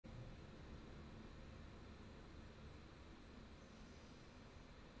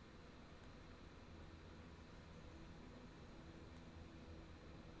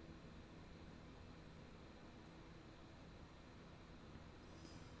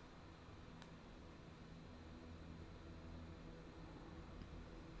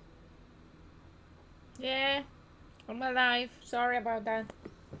Yeah, I'm alive. Sorry about that.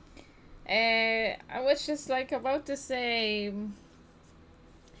 I was just like about to say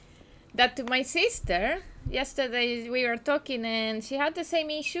that to my sister. Yesterday we were talking and she had the same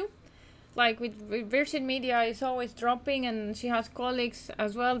issue. Like with Virgin Media is always dropping, and she has colleagues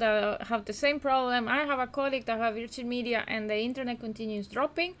as well that have the same problem. I have a colleague that have Virgin Media and the internet continues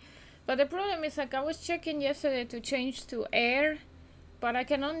dropping. But the problem is like I was checking yesterday to change to air, but I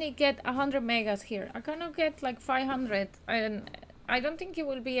can only get 100 megas here. I cannot get like 500, and I don't think it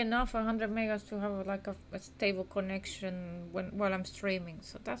will be enough 100 megas to have like a stable connection while I'm streaming.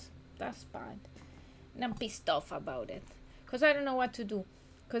 So that's bad, and I'm pissed off about it because I don't know what to do.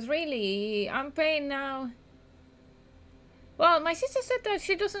 Because really, I'm paying now. Well, my sister said that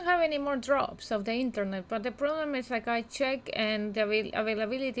she doesn't have any more drops of the internet, but the problem is like I check and the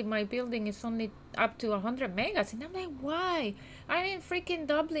availability in my building is only up to 100 megas, and I'm like, why? I'm in freaking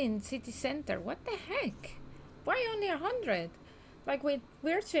Dublin city center. What the heck? Why only 100? Like with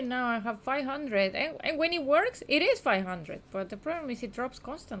Virgin now, I have 500, and when it works, it is 500. But the problem is it drops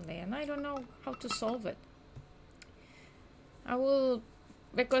constantly, and I don't know how to solve it. I will,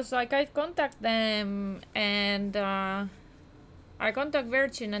 because like I contact them and. I contact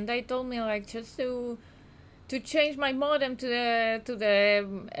Virgin and they told me like just to change my modem to the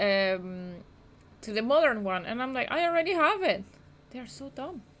modern one, and I'm like, I already have it. They're so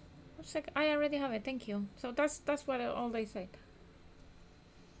dumb. I was like, I already have it, thank you. So that's what all they said.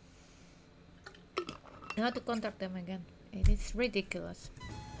 I had to contact them again. It is ridiculous.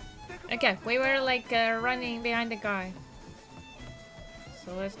 Okay, we were like running behind the guy.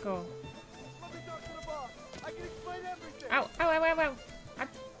 So let's go. Ow, ow, ow, ow, ow.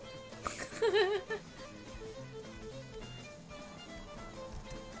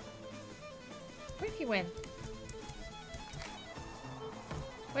 Where he went?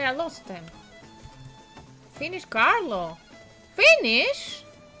 Wait, I lost him. Finish Carlo. Finish?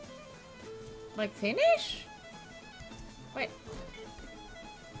 Like finish? Wait.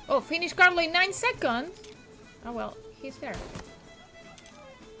 Oh, finish Carlo in 9 seconds? Oh well, he's there.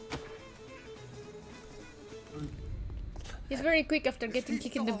 He's very quick after getting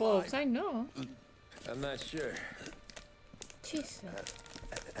kicked in the balls. I know. I'm not sure. Jesus.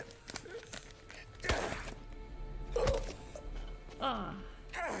 Ah.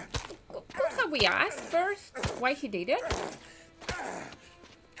 Could have we asked first why he did it?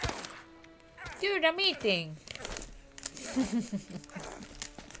 Dude, I'm eating.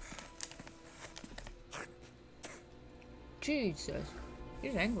 Jesus.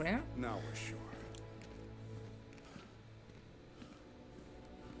 He's angry, huh? Now we're sure.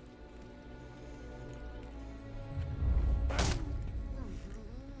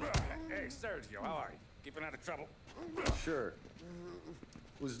 Hey, Sergio, how are you? Keeping out of trouble? Sure.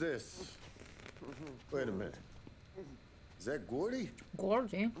 Who's this? Wait a minute. Is that Gordy?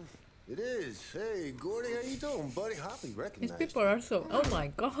 Gordy. It is. Hey, Gordy, how you doing, buddy? Hardly These recognized. people are so... Oh my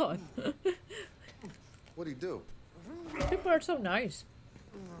god. What'd he do? People are so nice.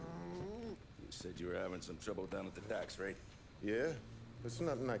 You said you were having some trouble down at the docks, right? Yeah? It's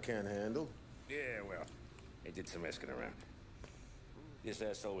nothing I can't handle. Yeah, well, they did some asking around. This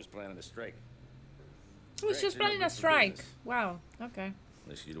asshole was planning a strike. Oh, he's just planning a strike. Wow, okay.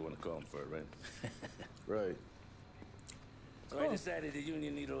 Unless you don't want to call him for it, right? Right. So I decided the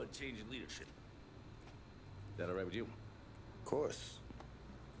union needed a change in leadership. Is that all right with you? Of course.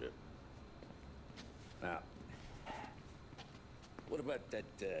 Good. Now, what about that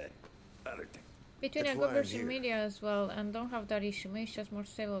other thing? Between That's a why good I'm Virgin here. Media as well and don't have that issue. Maybe it's just more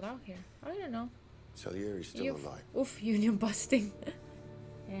stable out here. I don't know. Salieri's still alive. Oof, union busting.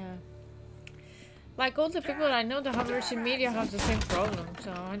 Yeah. Like all the people I know that have Virgin Media have the same problem.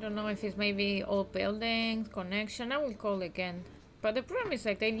 So I don't know if it's maybe old buildings, connection. I will call again. But the problem is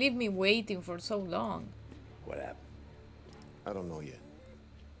like they leave me waiting for so long. What happened? I don't know yet.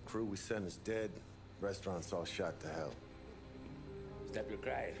 Crew we sent is dead. Restaurant's all shot to hell. Stop your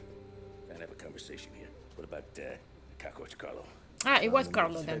crying. Trying to have a conversation here. What about Cockroach Carlo? Ah, it was Found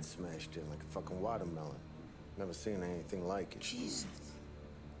him with Carlo his then. head smashed in like a fucking watermelon. Never seen anything like it. Jesus.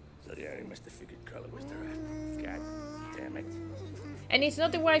 So yeah, they must have figured Carlo was the rat. God damn it. And it's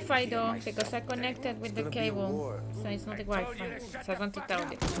not the Wi-Fi though, because I connected with the gonna be a cable. war. So it's not the I told you Wi-Fi. to shut So I the want to fuck tell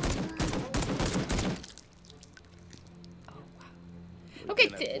up. you. Oh wow. Okay,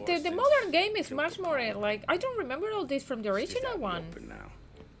 the modern game is much more like I don't remember all this from the original one. Now.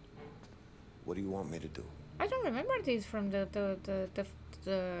 What do you want me to do? I don't remember this from the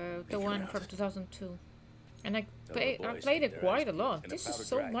one from 2002. And I played it quite a lot. This is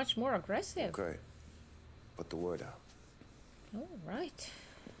so much more aggressive. Okay. Put the word out. All right.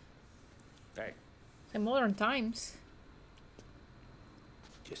 Hey, The modern times.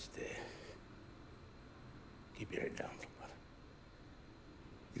 Just keep your head down, brother.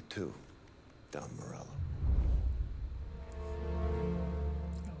 You too, Don Morello.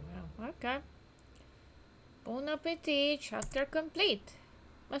 Oh well, okay. Bon appetit, chapter complete.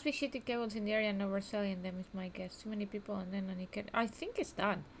 Must be shitty cables in the area and overselling them is my guess. Too many people and then only can. I think it's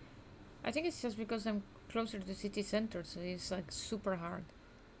that. I think it's just because I'm closer to the city center, so it's like super hard.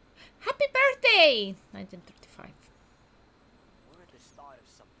 Happy birthday! 1935. We're at the start of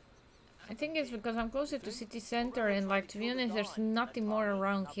something. I think it's because I'm closer to city center and like to be honest there's nothing more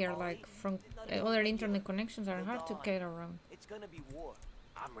around here like from other internet connections are hard to get around. It's gonna be war.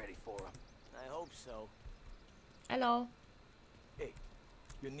 I'm ready for him. I hope so. Hello. Hey,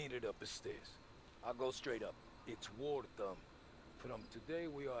 you're needed up the stairs. I'll go straight up. It's war, thumb. From today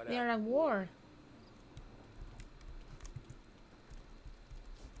we are We are at war.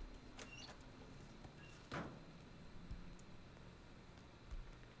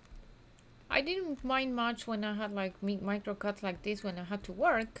 I didn't mind much when I had like micro cuts like this when I had to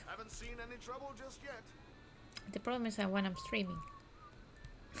work. Haven't seen any trouble just yet. The problem is when I'm streaming.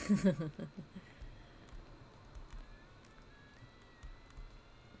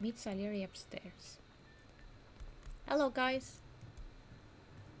 Meet Salieri upstairs. Hello guys.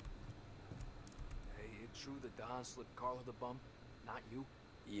 Hey, it true the Don slipped Carlo the bum? Not you?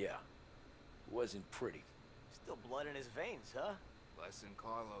 Yeah. Wasn't pretty. Still blood in his veins, huh? Blessing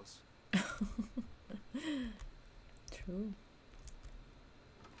Carlos. True.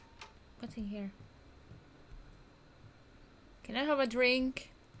 What's in here? Can I have a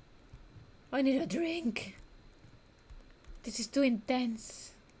drink? I need a drink. This is too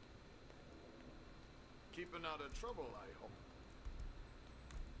intense. Keeping out of trouble, I hope.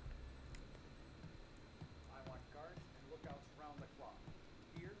 I want guards and lookouts round the clock.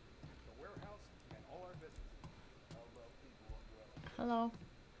 Here, the warehouse, and all our business. Hello.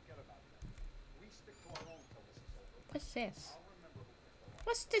 Forget about that. We stick to our own till this is over. What's this? I'll remember who picked the lock.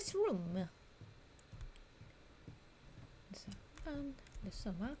 What's this room? There's some fun. There's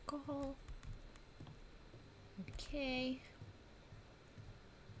some alcohol. Okay.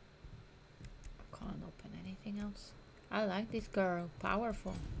 I can't open anything else. I like this girl.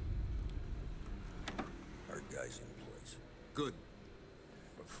 Powerful. Our guy's in place. Good.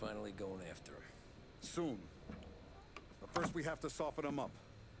 We're finally going after her. Soon. But first we have to soften him up.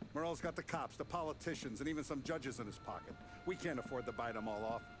 Morello's got the cops, the politicians, and even some judges in his pocket. We can't afford to bite them all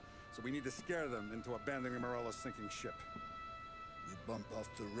off, so we need to scare them into abandoning Morello's sinking ship. You bump off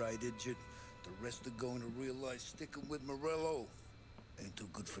the right idiot, the rest are going to realize sticking with Morello ain't too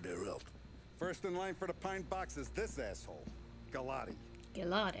good for their health. First in line for the pine box is this asshole, Galati.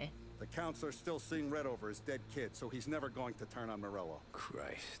 Gelade. The counselor's still seeing red over his dead kid, so he's never going to turn on Morello.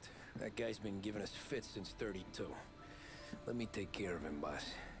 Christ. That guy's been giving us fits since 32. Let me take care of him, boss.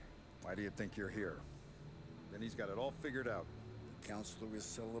 Why do you think you're here? Then he's got it all figured out. The counselor is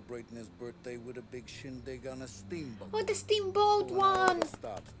celebrating his birthday with a big shindig on a steamboat. Oh, the steamboat one!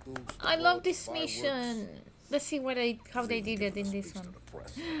 Stops, booze, I love boats, this fireworks. mission. Let's see what how they did it in this Speaks to one. the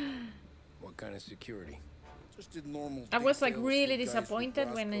press. What kind of security? Just did normal I was like details, really 2 guys disappointed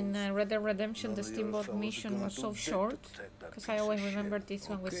with when in Roscoe's. Red Dead Redemption None the of the other steamboat fellas are mission gonna was do so dick to short. protect that Because piece I of always shit. remembered this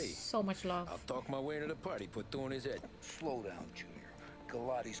one Okay. was so much love. I'll talk my way to the party, put two in his head. Slow down, Junior.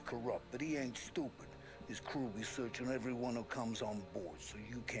 Galati's corrupt, but he ain't stupid. His crew be searching everyone who comes on board, so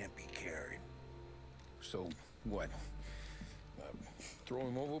you can't be carried. So, what? Throw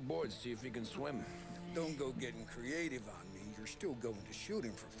him overboard, see if he can swim. Don't go getting creative on me. You're still going to shoot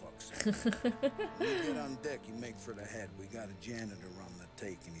him, for fuck's sake. When you get on deck, you make for the head. We got a janitor on the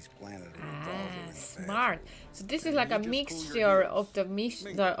take, and he's planted a revolver in the Smart. bathroom. So this is like a mixture of the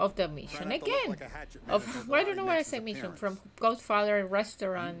mission again. Of I don't know why I say mission from Godfather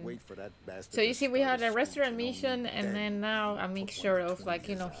restaurant. Wait for that bastard. So you to see, we start had a his restaurant speech and mission, only and then then now a mixture of like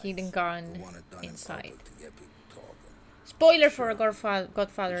hidden gun Want it done in inside. public to get people talking. Spoiler for a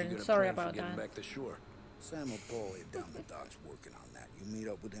Godfather. Did you get a Sorry plan for about getting that. back to shore? Sam will pull you down the docks working on that. You meet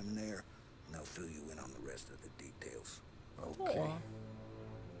up with him there, and they'll fill you in on the rest of the details. Okay. Aw.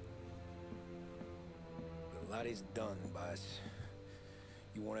 Galati's done, boss.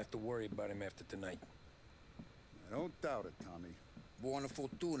 You won't have to worry about him after tonight. I don't doubt it, Tommy. Buona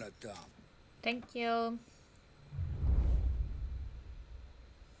fortuna, Tom. Thank you.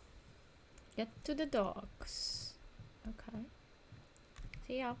 Get to the docks. Okay.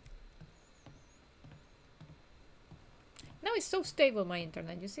 See ya. Now it's so stable, my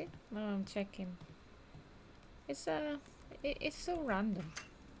internet, you see? Now I'm checking. It's it's so random.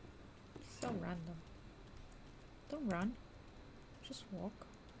 It's so random. Don't run. Just walk.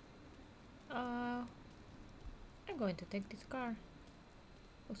 I'm going to take this car.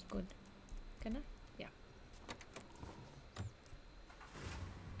 Looks good. Can I? Yeah.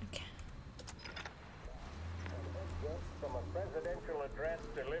 Okay. From a presidential address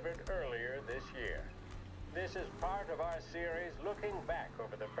delivered earlier this year. This is part of our series looking back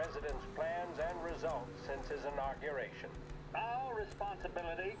over the president's plans and results since his inauguration. Our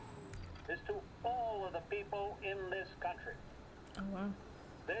responsibility is to all of the people in this country. Oh wow.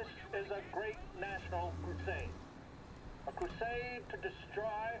 This is a great national crusade. A crusade to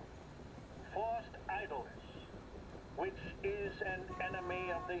destroy forced idleness, which is an enemy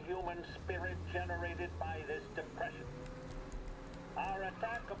of the human spirit generated by this depression. Our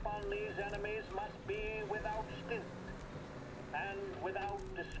attack upon these enemies must be without stint and without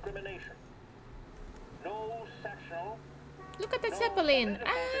discrimination. No sectional, Look at the no Zeppelin! political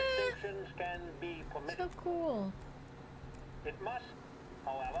Ah! distinctions can be permitted. So cool. It must,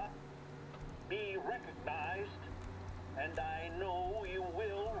 however, be recognized, and I know you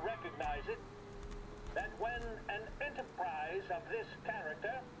will recognize it, that when an enterprise of this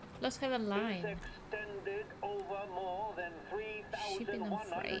character Let's have a is line. extended over more than Shipping and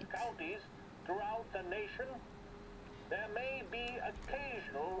 3,100 freight. counties throughout the nation, there may be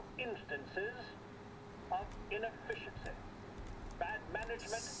occasional instances of inefficiency, bad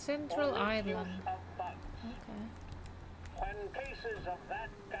management, Central or Island. misuse of funds. Okay. When cases of that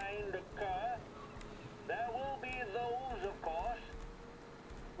kind occur, there will be those, of course,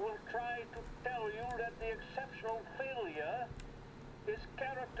 who will try to tell you that the exceptional failure is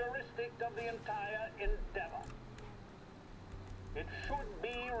characteristic of the entire endeavor. It should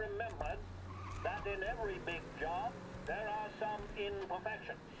be remembered that in every big job, there are some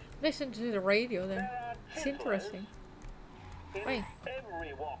imperfections. Listen to the radio then. There are It's chiselers interesting. in Wait.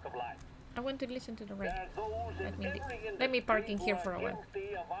 every walk of life. I want to listen to the There radio. are those in every Let me park in industry here who for are a while.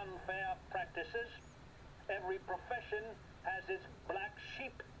 guilty of unfair practices. Every profession has its black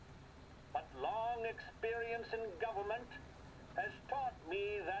sheep, but long experience in government has taught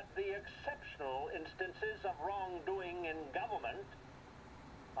me that the exceptional instances of wrongdoing in government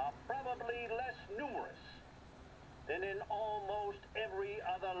are probably less numerous than in almost every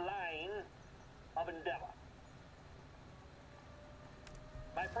other line of endeavor.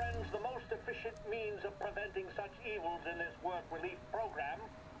 My friends, the most efficient means of preventing such evils in this work relief program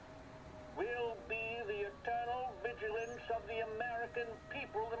will be the eternal vigilance of the American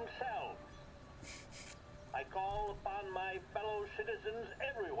people themselves. I call upon my fellow citizens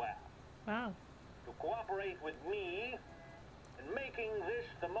everywhere Wow. to cooperate with me in making this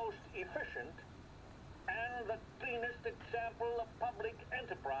the most efficient and the cleanest example of public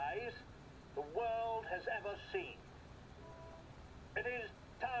enterprise the world has ever seen. It is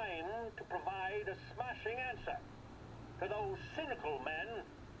time to provide a smashing answer to those cynical men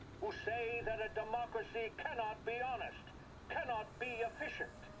who say that a democracy cannot be honest, cannot be efficient.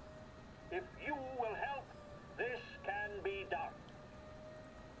 If you will help, this can be done.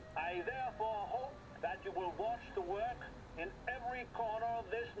 I therefore hope that you will watch the work in every corner of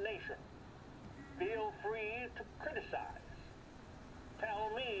this nation. Feel free to criticize.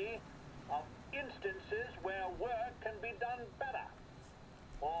 Tell me of instances where work can be done better,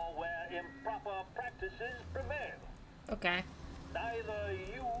 or where improper practices prevail. Okay. Neither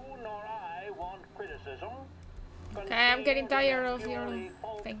you nor I want criticism. Okay, I'm getting tired of your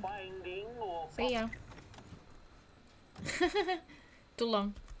thing. Finding or See ya. Too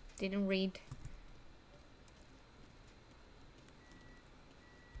long. Didn't read.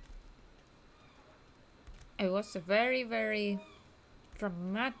 It was a very, very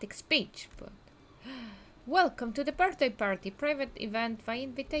dramatic speech, but welcome to the birthday party. Private event by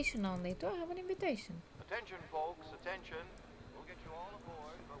invitation only. Do I have an invitation? Attention, folks, attention. We'll get you all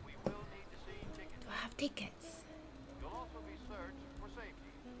aboard, but we will need to see tickets. Do I have tickets? You'll also be searched for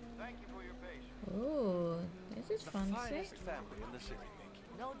safety. Thank you for your patience. Ooh, this is fancy. Family in the city.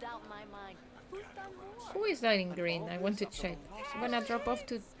 No doubt in my mind. Who's done more? Who is that in green? I want to check. When I drop off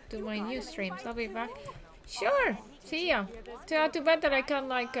to my new streams, I'll be back. Sure. See ya. Too bad that I can't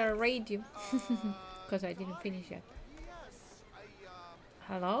like raid you, because I didn't finish yet.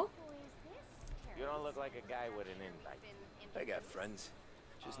 Hello? You don't look like a guy with an invite. I got friends.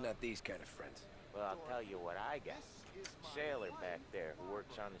 Just not these kind of friends. Well, I'll tell you what I got. Sailor back there who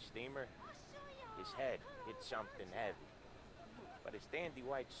works on the steamer. His head hit something heavy. But his dandy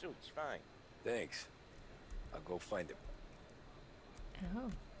white suit's fine. Thanks. I'll go find him.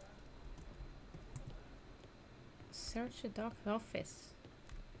 Oh. Search the doc's office.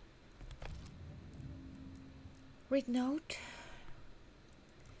 Read note.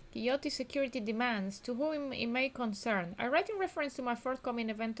 Quixote security demands, to whom it may concern. I write in reference to my forthcoming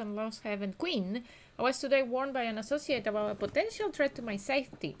event on Lost Heaven Queen. I was today warned by an associate about a potential threat to my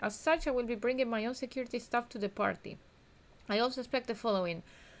safety. As such, I will be bringing my own security staff to the party. I also expect the following.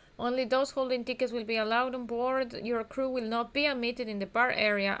 Only those holding tickets will be allowed on board. Your crew will not be admitted in the bar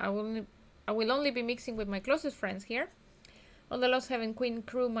area. I will only be mixing with my closest friends here. All the Lost Heaven Queen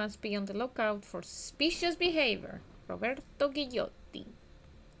crew must be on the lookout for suspicious behavior. Roberto Guillotti.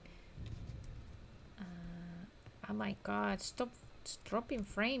 Oh my god, stop dropping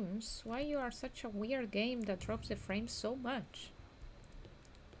frames. Why you are such a weird game that drops the frames so much?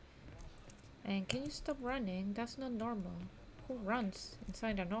 And can you stop running? That's not normal. Who runs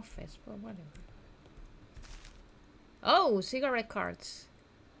inside an office? Well, whatever. Oh, cigarette cards.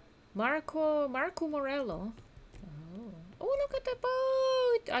 Marco Morello. Oh, look at the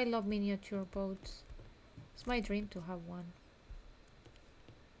boat! I love miniature boats. It's my dream to have one.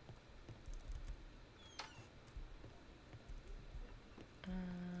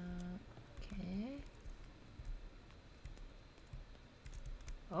 Okay.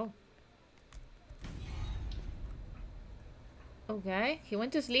 Oh. Okay, he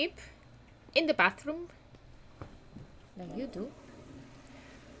went to sleep in the bathroom. Like you do.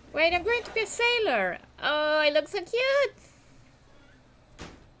 Wait, I'm going to be a sailor. Oh, I look so cute.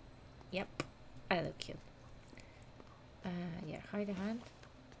 Yep, I look cute. Yeah, hide a hand.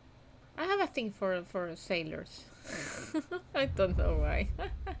 I have a thing for sailors. I don't know why.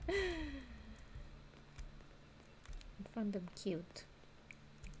 I found them cute.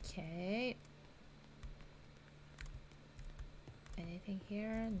 Okay. Anything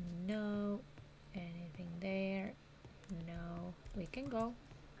here? No. Anything there? No. We can go.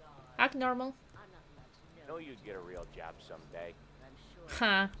 Act normal. I know you'd get a real job someday.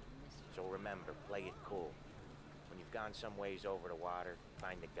 Huh. So remember, play it cool. When you've gone some ways over the water,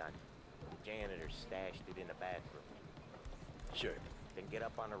 find the gun. The janitor stashed it in the bathroom. Sure. Then get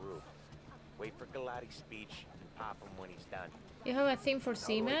up on the roof. Wait for Galati's speech and pop him when he's done. You have a thing for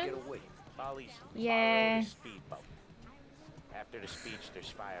seamen? Yeah. Yeah. After the speech, there's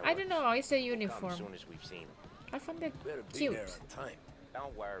fireworks. I don't know. It's a uniform. As soon as we've seen him. I found it Cute. cute.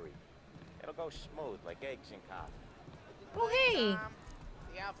 Don't worry. It'll go smooth like eggs and coffee. Oh, hey.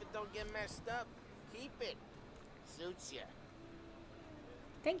 The outfit don't get messed up. Keep it. Suits ya.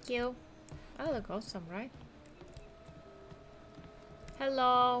 Thank you. I look awesome, right?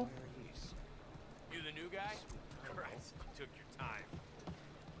 Hello. You the new guy? Christ, you took your time.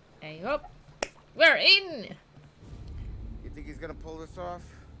 Hey, up. We're in. You think he's gonna pull this off?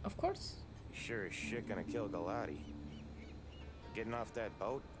 Of course. You sure as shit gonna kill Galati. Getting off that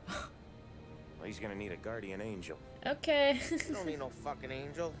boat? Well, he's gonna need a guardian angel. Okay. You don't need no fucking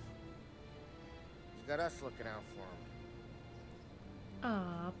angel. He's got us looking out for him.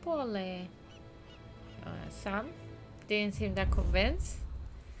 Ah, Pole. Sam didn't seem that convinced.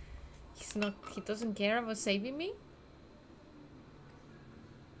 He doesn't care about saving me.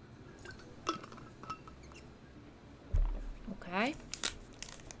 Okay.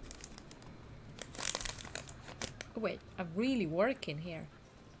 Oh, wait, I'm really working here.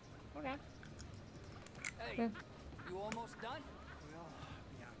 Okay. Hey, you almost done?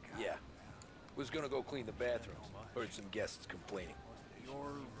 Yeah. Was gonna go clean the bathrooms. Heard some guests complaining.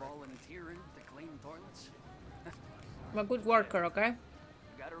 You're volunteering to clean toilets? I'm a good worker, okay?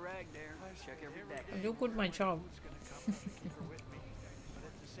 Got a rag there. Check every deck. I do good my job.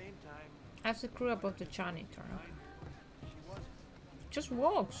 I have to crew above the janitor, okay? Just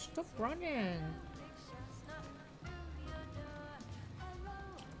walk, stop running.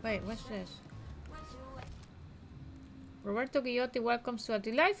 Wait, what's this? Roberto Guillotti welcomes to a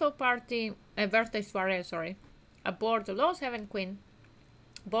delightful party, a birthday soiree, sorry, aboard the Lost Heaven Queen.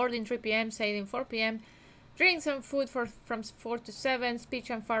 Boarding 3 p.m., sailing 4 p.m., drinks and food from 4 to 7, speech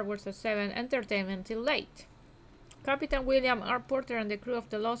and fireworks at 7, entertainment till late. Captain William R. Porter and the crew of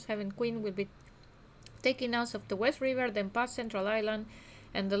the Lost Heaven Queen will be taking us off the West River, then past Central Island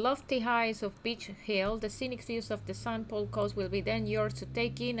and the lofty heights of Beach Hill. The scenic views of the St. Paul coast will be then yours to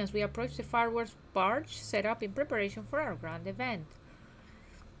take in as we approach the fireworks barge set up in preparation for our grand event.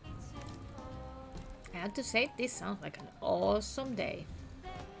 I have to say, this sounds like an awesome day.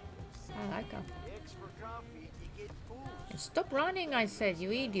 I like it. And stop running, I said,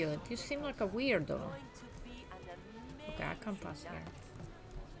 you idiot. You seem like a weirdo. Okay, I can't pass here.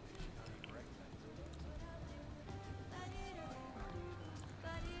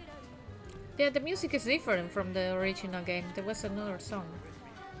 Yeah, the music is different from the original game. There was another song.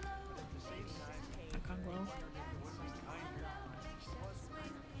 I can't go.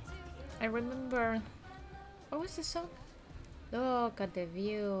 I remember... What was the song? Look at the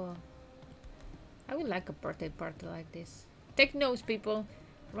view. I would like a birthday party like this. Take notes, people.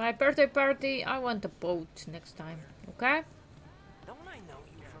 My birthday party, I want a boat next time, okay? Don't I know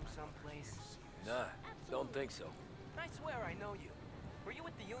you from someplace? Nah, don't think so. I swear I know you. Were you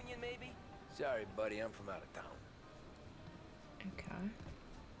with the Union, maybe? Sorry, buddy, I'm from out of town. Okay.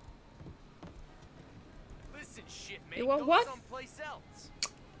 Listen, shitmate. You want go what? someplace else.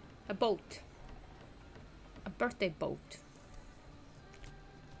 A boat. A birthday boat.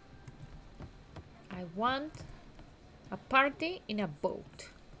 I want a party in a boat.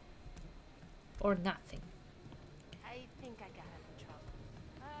 Or nothing. I think I got him in trouble.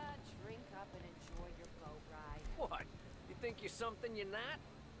 Drink up and enjoy your boat ride. What? You think you're something you're not?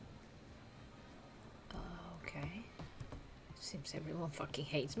 Okay. Seems everyone fucking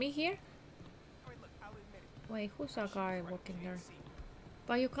hates me here. Wait, who's that guy walking there?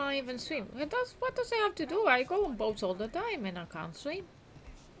 But you can't even swim. What does it have to do? I go on boats all the time and I can't swim.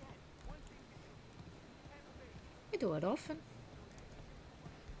 I do it often.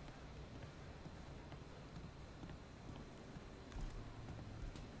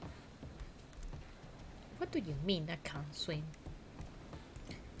 What do you mean I can't swim?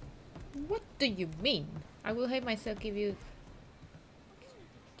 What do you mean? I will hate myself give you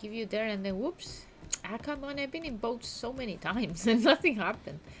there and then whoops. Ah, come on, I've been in boats so many times and nothing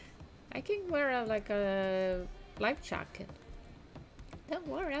happened. I can wear like a life jacket. Don't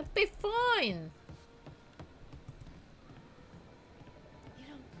worry, I'll be fine. You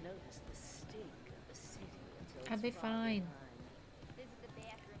don't notice the stink of the city until I'll be fine. Visit the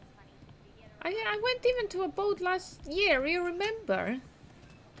bathrooms, honey. I went even to a boat last year, you remember?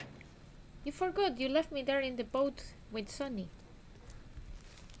 You forgot, you left me there in the boat with Sonny.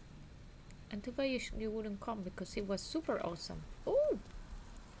 And too bad you wouldn't come because it was super awesome. Oh!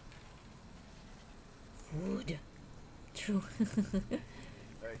 Food. True.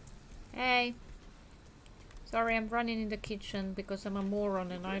 Hey. Hey. Sorry, I'm running in the kitchen because I'm a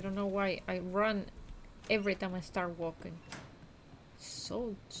moron and I don't know why I run every time I start walking.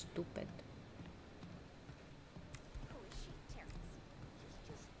 So stupid.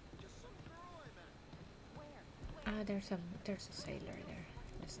 Ah, there's a sailor there.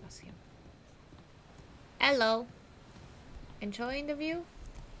 Let's ask him. Hello. Enjoying the view?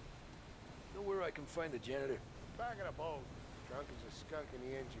 Know where I can find the janitor? Back in a boat. Drunk as a skunk in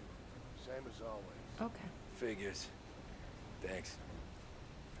the engine. Same as always. Okay. Figures. Thanks.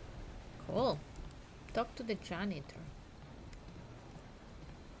 Cool. Talk to the janitor.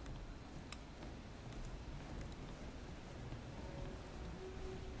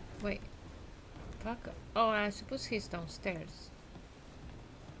 Wait. Fuck. Oh, I suppose he's downstairs.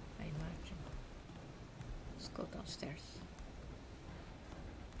 I imagine. Let's go downstairs.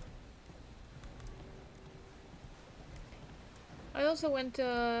 I also went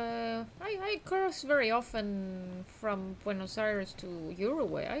I cross very often from Buenos Aires to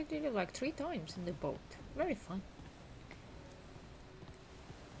Uruguay. I did it like 3 times in the boat. Very fun.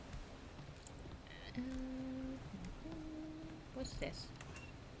 What's this?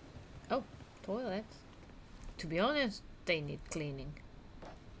 Oh, toilets. To be honest, they need cleaning.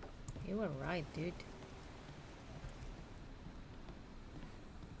 You were right, dude.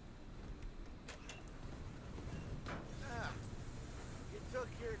 You took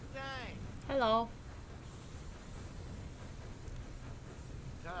your time. Hello.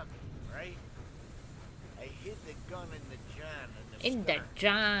 Tommy, right? I hid the gun in the John In the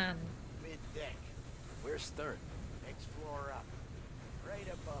John. mid-deck. Where's Stern? Next floor up. Right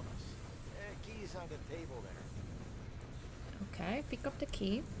above us. Keys on the table there. Okay, pick up the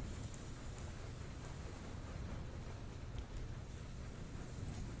key.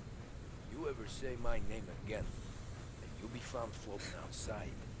 You ever say my name again, and you'll be found floating outside.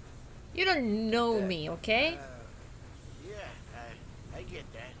 You don't know me, okay? Yeah, I get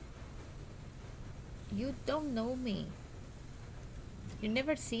that. You don't know me. You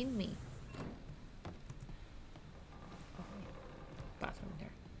never seen me. Oh, bathroom there.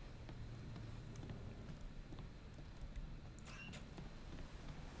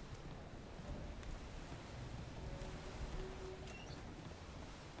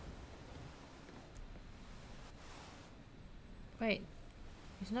 Wait,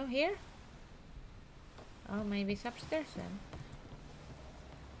 he's not here? Oh, maybe it's upstairs then.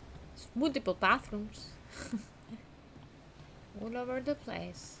 It's multiple bathrooms. All over the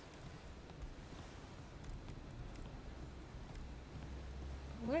place.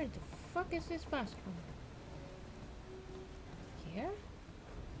 Where the fuck is this bathroom? Here?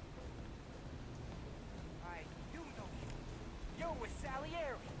 I do know you. You're with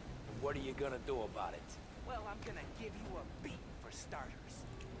Salieri. What are you gonna do about it? Well, I'm gonna give you a beat for starters.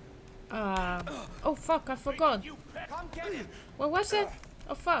 Oh fuck, I forgot. Come get him. What was it?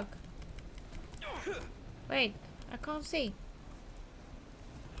 Oh fuck. Wait, I can't see.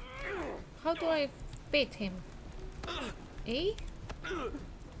 How do I beat him? E?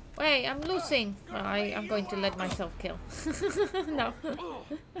 Wait, I'm losing. Well, I'm going to let myself kill. No.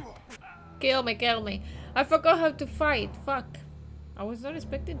 Kill me, kill me. I forgot how to fight. Fuck. I was not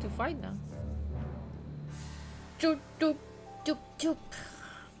expecting to fight now. Choop, choop, choop, choop.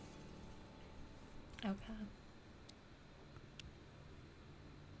 Okay.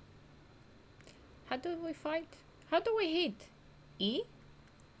 How do we fight? How do we hit? E?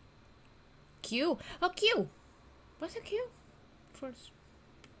 Q? Oh, Q! What's a Q? First.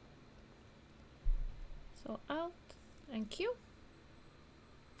 So Alt and Q?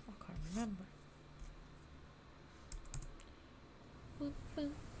 I can't remember.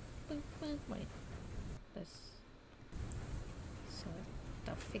 Wait. This. So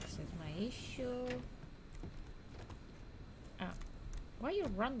that fixes my issue. Ah. Why you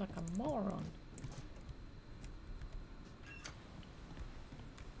run like a moron?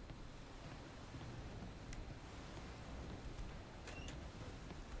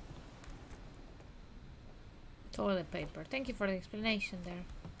 Toilet paper. Thank you for the explanation there.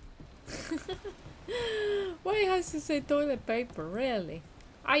 Why it has to say toilet paper? Really?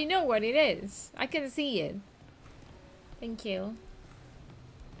 I know what it is. I can see it. Thank you.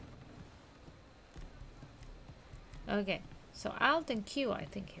 Okay. So Alt and Q I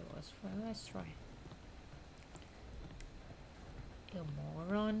think it was. Well, let's try. You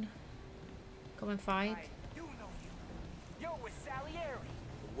moron. Come and fight. You know you. You're with Salieri.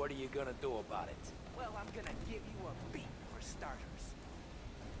 What are you gonna do about it? Well, I'm gonna give you a beat for starters.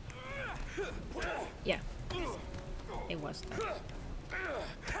 Yeah. It was that.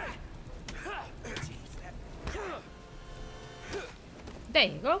 There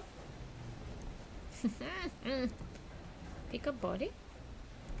you go. Pick a body.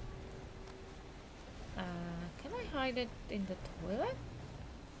 Can I hide it in the toilet?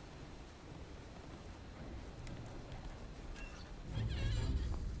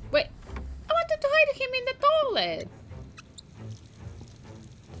 Wait, I wanted to hide him in the toilet.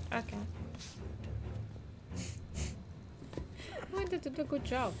 Okay. I wanted to do a good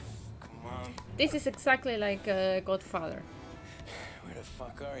job. Come on. This is exactly like Godfather. Where the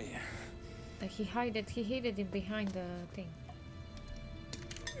fuck are you? Like he hid it in behind the thing.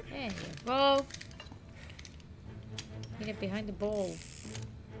 There you go. Hid it behind the ball.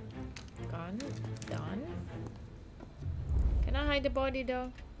 Gone. Done. Can I hide the body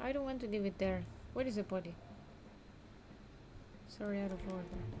though? I don't want to leave it there. What is the body? Sorry, out of order.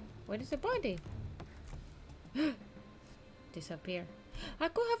 What is the body? Disappear. I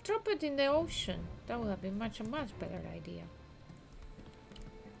could have dropped it in the ocean. That would have been much better idea.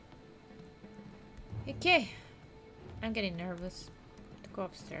 Okay. I'm getting nervous to go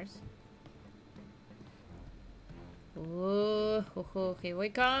upstairs. Oh, here we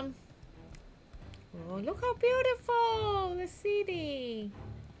come. Oh, look how beautiful the city.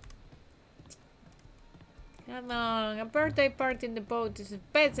 Come on, a birthday party in the boat is the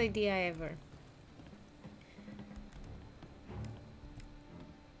best idea ever.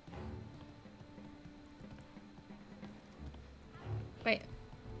 Wait,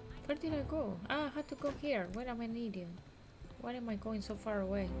 where did I go? Ah, I had to go here. What am I an idiot? Why am I going so far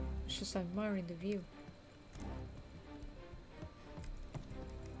away? It's just admiring the view.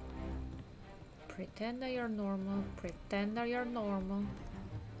 Pretend that you're normal. Pretend that you're normal.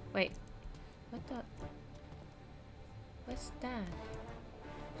 Wait, what the? What's that?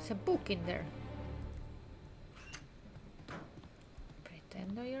 There's a book in there.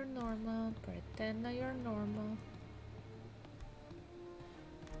 Pretend that you're normal. Pretend that you're normal.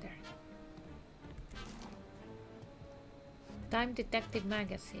 There. Time Detective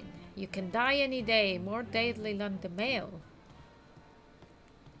Magazine. You can die any day, more deadly than the mail.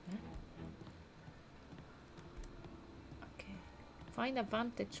 Huh? Okay. Find a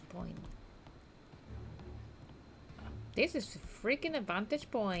vantage point. This is a freaking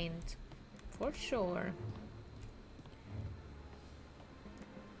vantage point. For sure.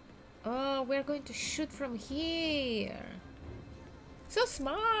 Oh, we're going to shoot from here. So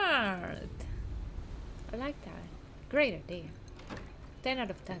smart. I like that. Great idea. 10 out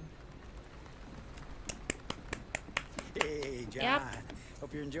of 10. Hey, John. Yep.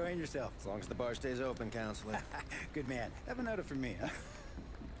 Hope you're enjoying yourself. As long as the bar stays open, counselor. Good man. Have a note for me, huh?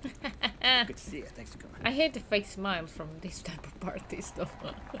 Good to see you. Thanks for coming. I hate the fake smile from this type of parties, though.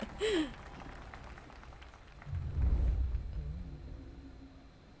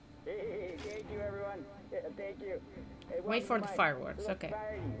 Hey, thank you, everyone. for the fireworks. Okay.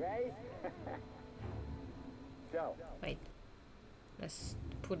 Wait. Let's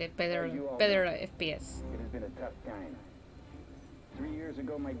put it better FPS. It has been a tough time. 3 years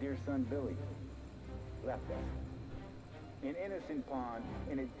ago, my dear son Billy left us. An innocent pawn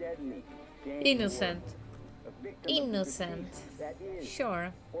in a deadly game. Innocent. A victim Innocent. Of disease that is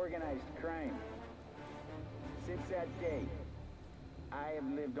sure. Organized crime. Since that day, I have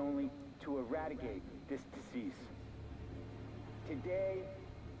lived only to eradicate this disease. Today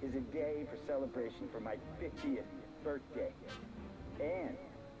is a day for celebration for my 50th birthday. And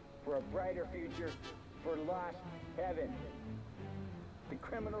for a brighter future for lost heaven. The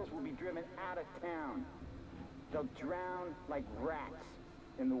criminals will be driven out of town. They'll drown like rats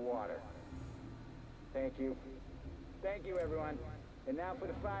in the water. Thank you. Thank you, everyone. And now for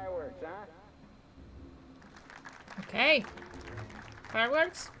the fireworks, huh? Okay.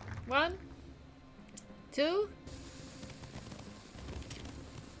 Fireworks. 1, 2.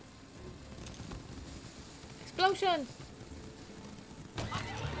 Explosions.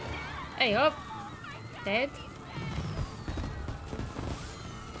 Hey, up. Dead.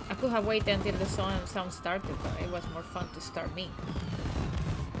 I could have waited until the sound started, but it was more fun to start me.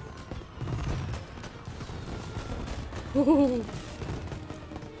 Ooh.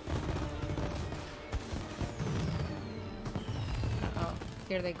 Uh-oh,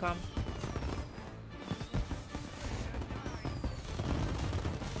 here they come.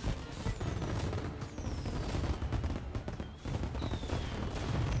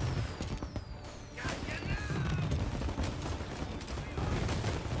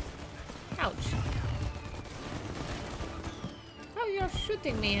 Ouch. Oh, you're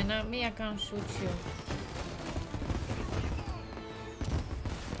shooting me and me, I can't shoot you.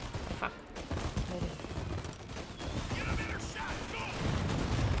 Fuck.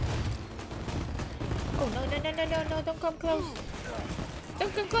 Oh, no, don't come close.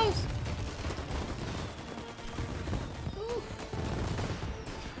 Don't come close. Ooh.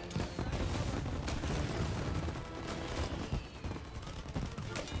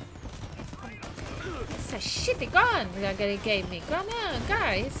 It's a shitty gun that they gave me. Come on,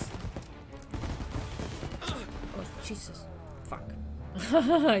 guys. Oh, Jesus. Fuck.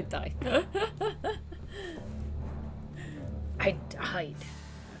 I died. I died.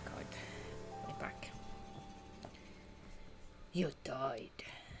 Oh, God. My back. You died.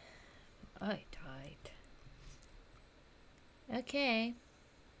 I died. Okay.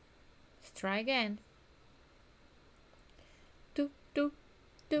 Let's try again. Do, do,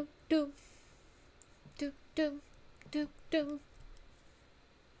 do, do. Do, do, do, do.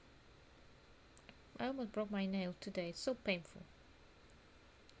 I almost broke my nail today. It's so painful.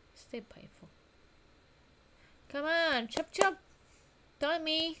 Still painful. Come on, chop chop.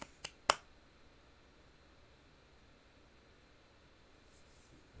 Dummy.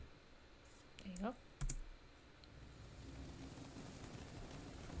 There you go.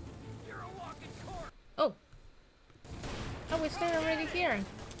 You're a walking corpse. Oh. Oh, it's there already here.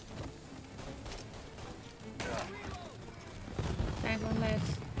 Okay, one less.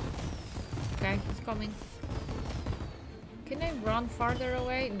 Okay, it's coming. Can I run farther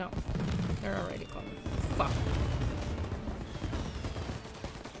away? No. They're already coming. Fuck.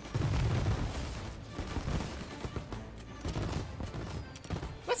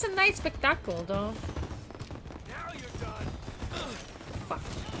 What's a nice spectacle, though? Now you're done. Fuck.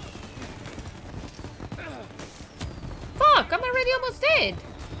 Fuck! I'm already almost dead!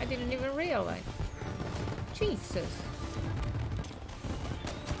 I didn't even realize. Jesus.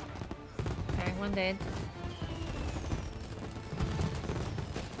 Okay, one dead.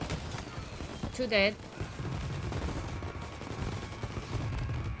 2 dead.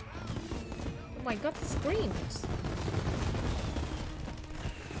 Oh my god, the screams.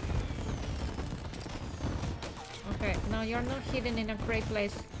 Okay, now you're not hidden in a great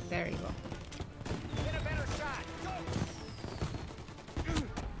place. There you go. Get a better shot. Go.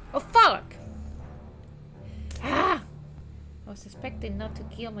 Oh fuck! Ah! I was expecting not to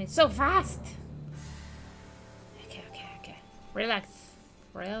kill me so fast. Okay. Relax.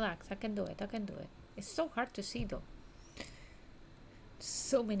 Relax. I can do it. It's so hard to see though.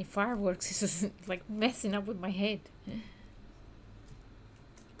 So many fireworks. It's just like messing up with my head.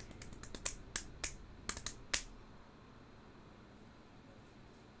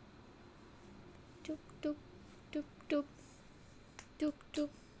 Doop doop doop doop doop doop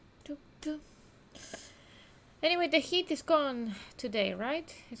doop doop. Anyway, the heat is gone today,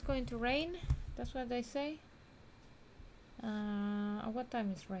 right? It's going to rain. That's what they say. What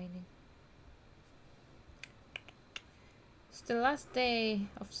time is raining? It's the last day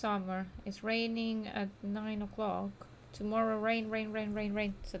of summer. It's raining at 9 o'clock. Tomorrow rain, rain, rain, rain,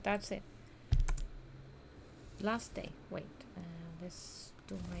 rain. So that's it. Last day. Wait. Let's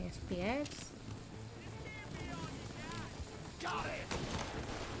do my SPX. Got it.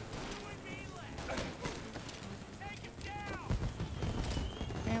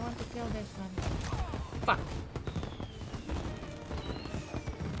 I want to kill this one. Fuck.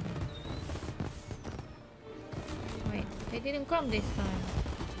 Wait, they didn't come this time.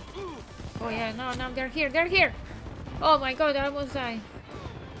 Oh yeah, no, they're here, they're here! Oh my god, I almost died.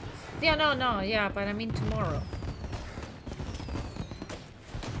 Yeah, no, yeah, but I mean tomorrow.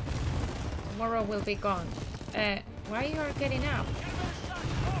 Tomorrow will be gone. Why you are getting out?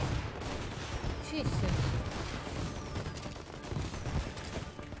 Jesus.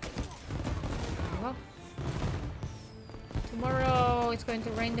 Well, tomorrow it's going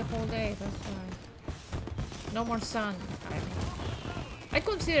to rain the whole day, that's why. No more sun. I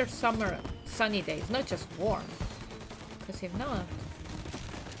consider summer sunny days, not just warm. Because if not...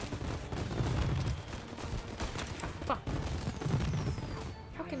 Fuck.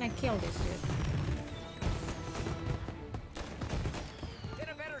 How can I kill this dude? Get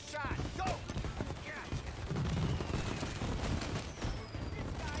a better shot. Go.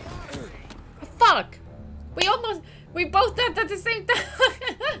 Fuck! We both died at the same time!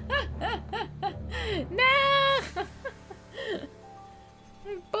 No!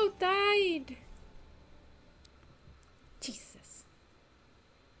 We both died! Jesus.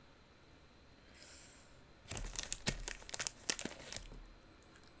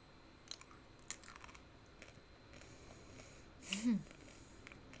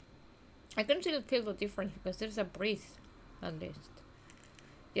 I can still feel the difference because there's a breeze at least.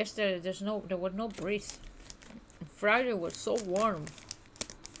 Yesterday there was no breeze. Friday was so warm.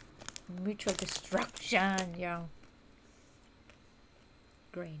 Mutual destruction, yeah.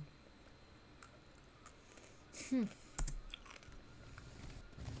 Grain. Okay.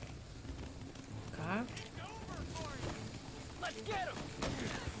 Let's get him.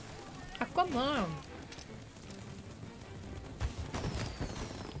 Ah, come on.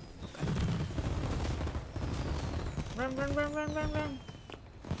 Run, run, run, run, run, run.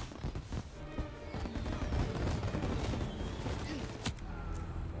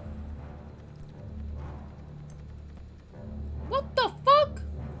 What the fuck?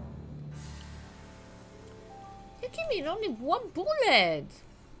 You give me only one bullet.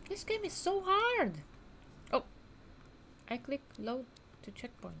 This game is so hard. Oh, I clicked load to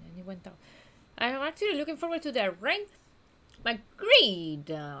checkpoint and it went out. I'm actually looking forward to the rain. My greed.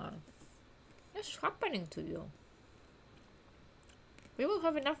 What's happening to you? We will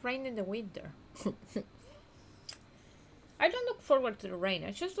have enough rain in the winter. I don't look forward to the rain.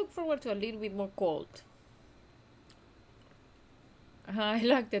 I just look forward to a little bit more cold. I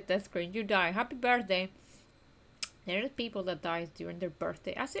like the death screen. You die. Happy birthday. There are people that died during their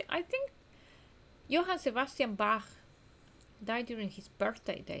birthday. I think Johann Sebastian Bach died during his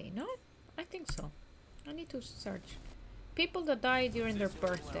birthday day. No? I think so. I need to search. People that die during their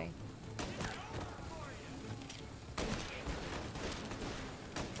birthday.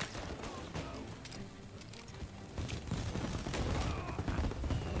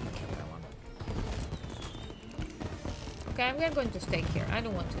 Okay, I'm going to stay here. I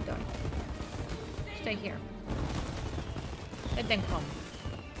don't want to die. Stay here. Let them come.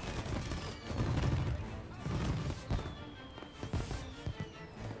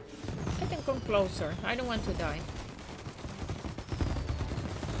 Let them come closer. I don't want to die.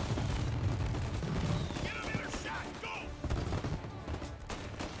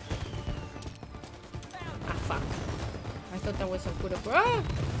 Ah, fuck. I thought that was a good approach. Ah!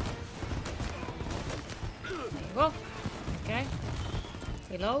 There you go. Okay.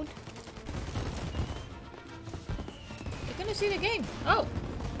 Reload. You're gonna see the game. Oh!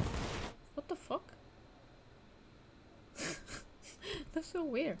 What the fuck? That's so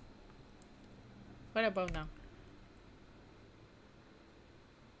weird. What about now?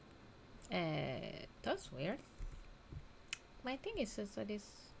 That's weird. My thing is says that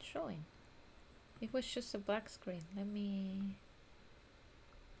it's showing. It was just a black screen. Let me...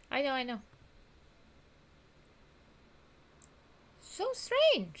 I know. So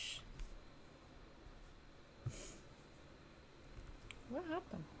strange. What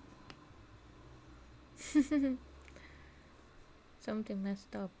happened? Something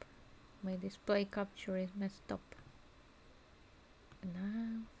messed up. My display capture is messed up.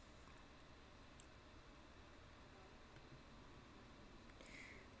 Now.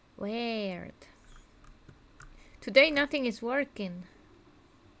 Weird. Today nothing is working.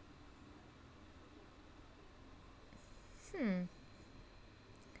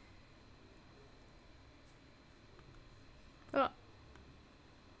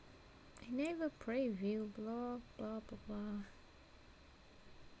 Enable preview, blah blah blah blah.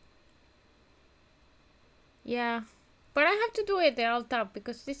 Yeah, but I have to do it alt tab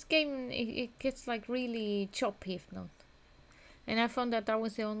because this game it gets like really choppy if not. And I found that that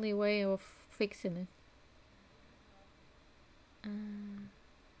was the only way of fixing it.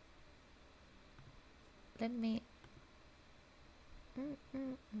 Let me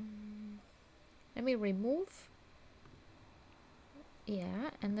let me remove. Yeah,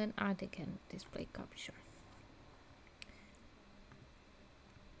 and then add again display capture.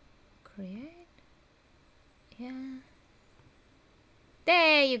 Create. Yeah.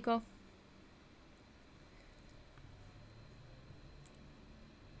 There you go.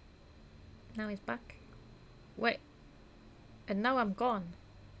 Now it's back. Wait. And now I'm gone.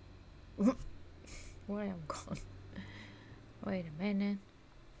 Why I'm gone? Wait a minute.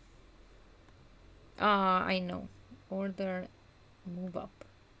 Ah, I know. Order. Move up.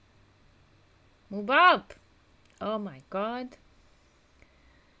 Move up! Oh my god.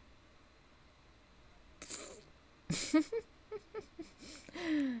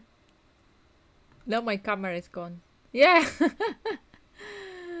 Now my camera is gone. Yeah!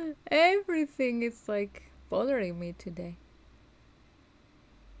 Everything is like bothering me today.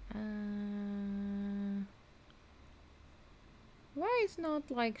 Why is not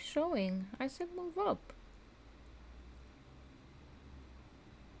like showing? I said move up.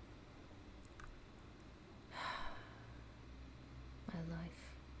 My life.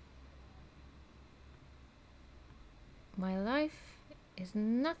 My life is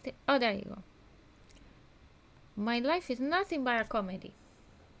nothing. Oh, there you go. My life is nothing but a comedy.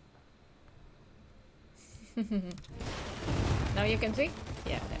 Now you can see?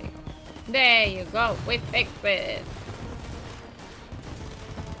 Yeah, there you go. There you go. We fixed it.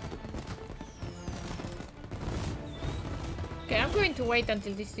 Okay, I'm going to wait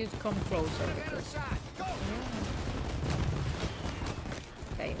until these dudes come closer because...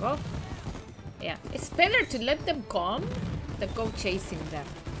 There you go. Yeah, it's better to let them come than go chasing them.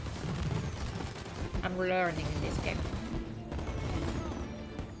 I'm learning in this game.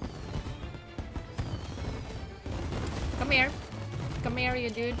 Come here. Come here, you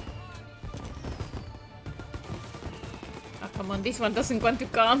dude. Oh, come on, this one doesn't want to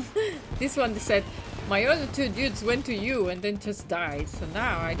come. This one said, my other two dudes went to you and then just died, so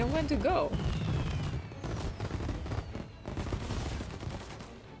now I don't want to go.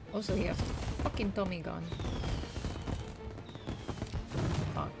 Also, he has a fucking Tommy gun.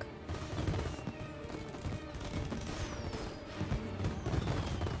 Fuck.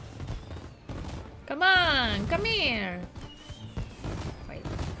 Come on, come here. Wait,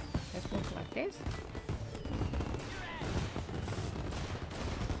 let's move like this.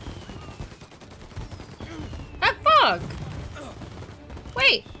 Ah, fuck!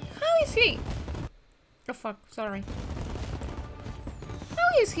 Wait, how is he? Oh fuck, sorry.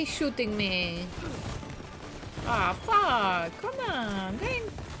 How is he shooting me? Ah, fuck! Come on, game.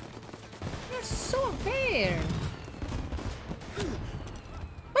 You're so unfair.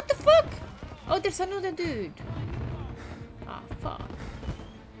 What the fuck? Oh, there's another dude. Ah, fuck.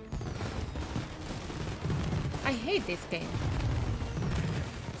 I hate this game.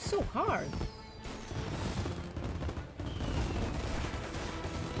 It's so hard.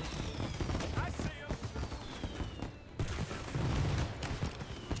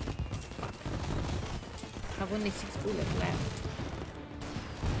 I have only 6 bullets left.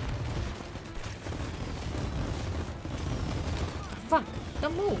 Fuck!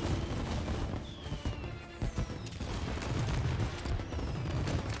 Don't move!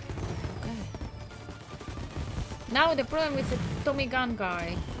 Okay. Now the problem with the Tommy gun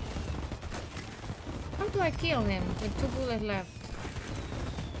guy. How do I kill him with 2 bullets left?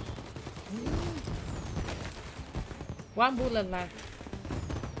 1 bullet left.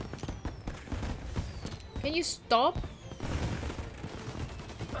 Can you stop?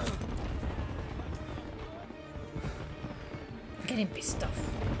 I'm getting pissed off.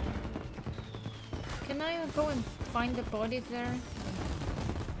 Can I go and find the bodies there?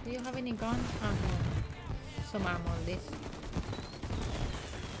 Do you have any guns? Ah, no. Some ammo on this.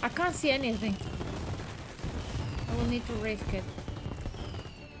 I can't see anything. I will need to risk it.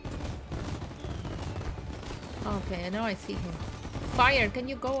 Okay, now I see him. Fire, can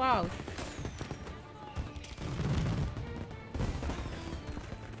you go out?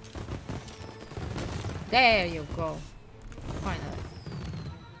 There you go. Finally.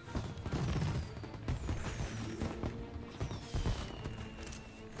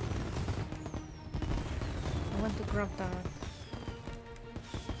 I want to grab that.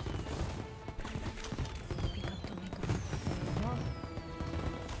 Pick up the mega.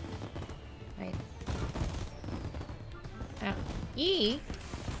 E?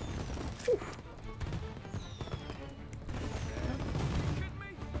 Oof.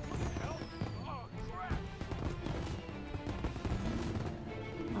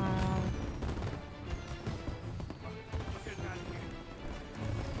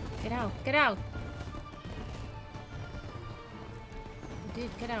 Get out, get out!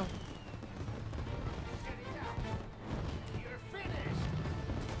 Dude, get out.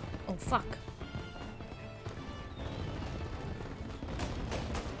 Oh, fuck.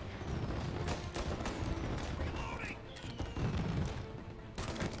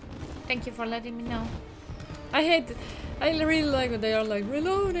 Thank you for letting me know. I hate it. I really like when they are like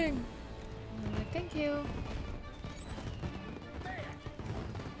reloading. I'm like, thank you.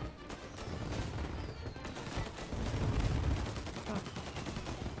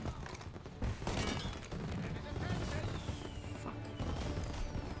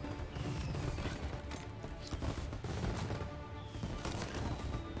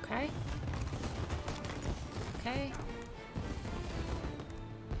 Okay. Okay.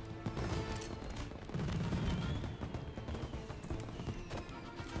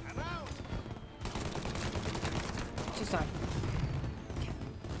 Just die.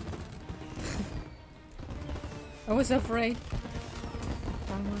 I was afraid.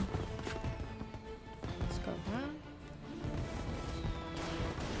 Down one. Let's go down.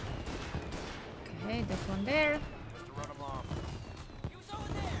 Okay, there's one there. Just to run him off. He was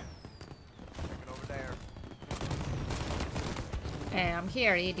over there. Take it over there. Hey, I'm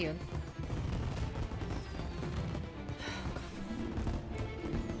here, idiot.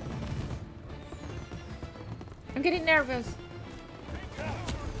 I'm getting nervous.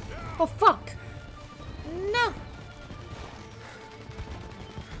 Oh fuck! No!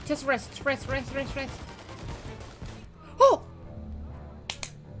 Just rest, rest, rest, rest, rest. Oh!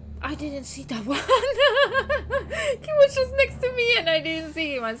 I didn't see that one. He was just next to me and I didn't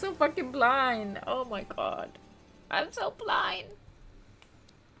see him. I'm so fucking blind. Oh my god. I'm so blind.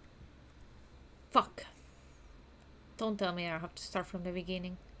 Fuck. Don't tell me I have to start from the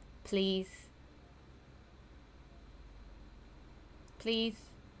beginning. Please. Please.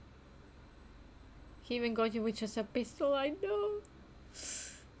 He even got you with just a pistol, I know.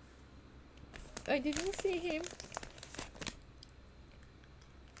 I didn't see him.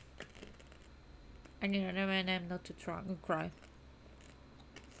 I need an M&M not to try and cry.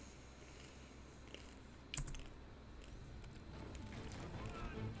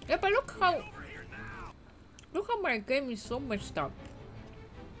 Yeah, but look how my game is so messed up.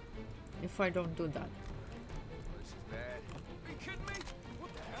 If I don't do that. This is bad. Are you kidding me?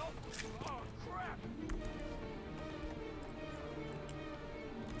 What the hell? Oh crap!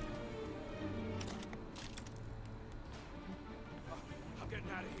 I'm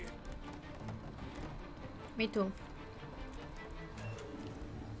getting out of here. Me too.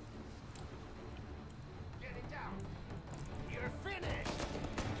 Get it down. You're finished.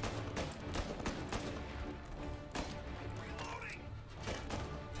 Reloading.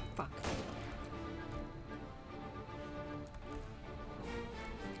 Fuck.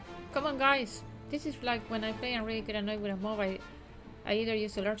 Come on, guys. This is like when I play and really get annoyed with a mob. I either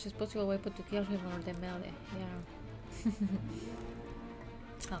use the largest possible weapon to kill him or the melee. Yeah.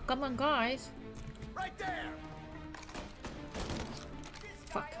 Oh, come on, guys. Right there.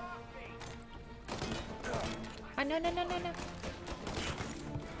 Fuck. Ah, no, no, no, no, no.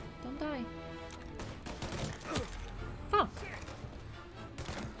 Don't die. Fuck.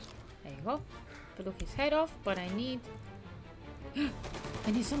 There you go. Blew his head off, but I need...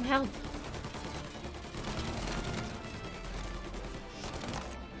 I need some help.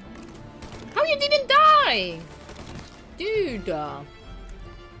 How you didn't die? Dude. That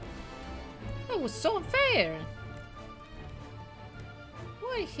was so unfair.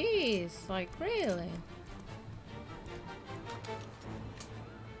 Why he's like, really?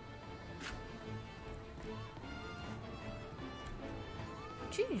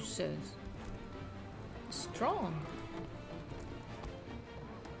 Jesus. Strong.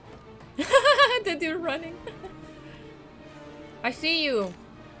 That you're running. I see you.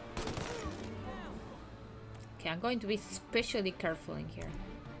 Okay, I'm going to be especially careful in here.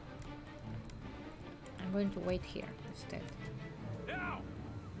 I'm going to wait here instead. Ow!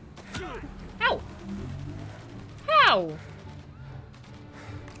 How?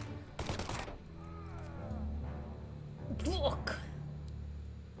 Look.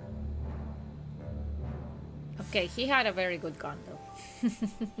 Okay, he had a very good gun though.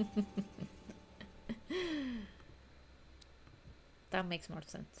 That makes more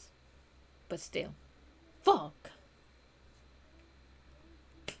sense. But still. Fuck!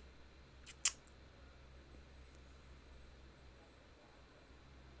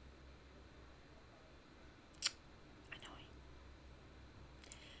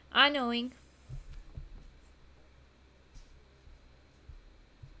 Annoying.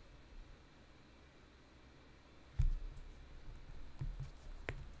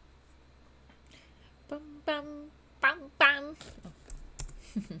 Bum bum bum bum.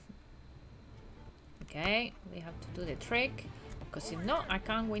 Okay, we have to do the trick, because if not, I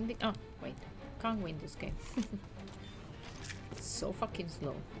can't win the. Oh wait, can't win this game. It's so fucking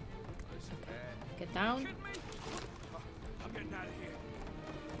slow. Okay, get down. I'm getting out of here.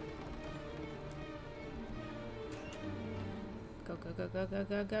 Go go go go go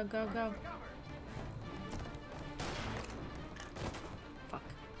go go go go. Fuck.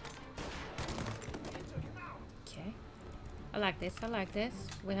 Okay. I like this, I like this.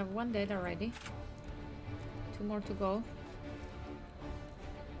 We have one dead already. 2 more to go.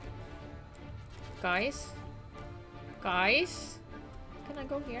 Guys? Guys? Can I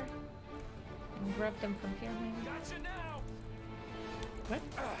go here? And grab them from here maybe? What?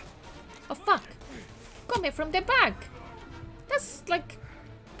 Oh fuck! Come here from the back! That's like...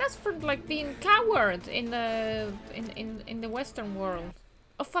 That's for like being coward in the Western world.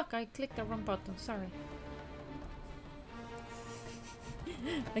 Oh fuck, I clicked the wrong button, sorry.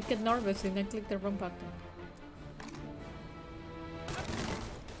 I get nervous and I click the wrong button.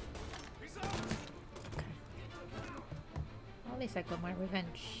 Okay. At least I got my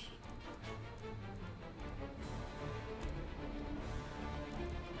revenge.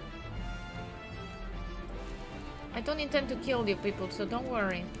 I don't intend to kill you people, so don't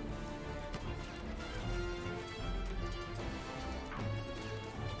worry.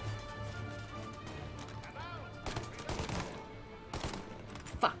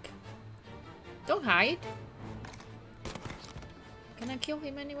 Fuck. Don't hide. Can I kill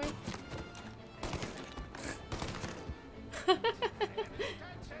him anyway?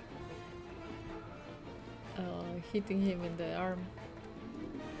 Oh, hitting him in the arm.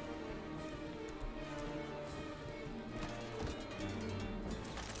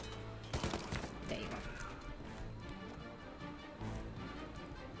 There you go.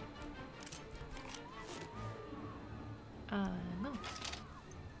 No.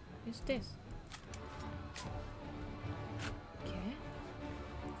 What's this? Okay.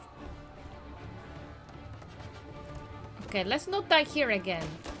 Okay, let's not die here again.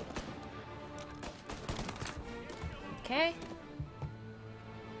 Okay.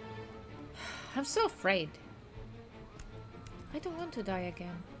 I'm so afraid. I don't want to die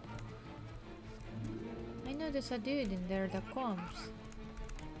again. I know there's a dude in there that comes.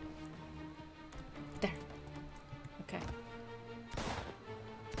 There. Okay.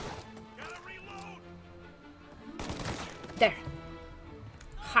 There.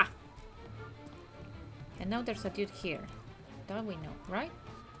 Ha. And now there's a dude here. That we know, right?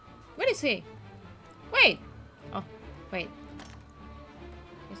 Where is he? Wait. Oh, wait.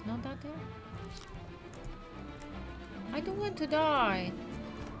 Is not that there? I don't want to die.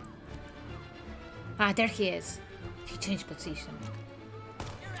 Ah, there he is. He changed position.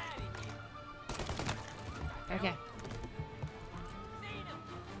 Okay.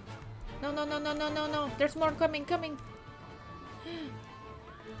 No, no, no, no, no, no, no. There's more coming, coming.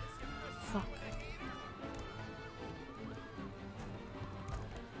 Fuck.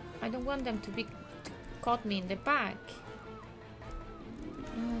 I don't want them to caught me in the back.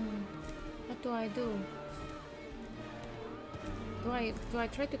 What do I do? Do I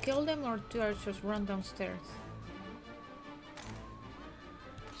try to kill them or do I just run downstairs?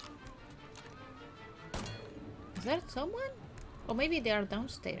 Is that someone? Or maybe they are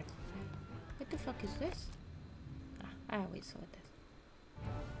downstairs. What the fuck is this? Ah, I always saw that.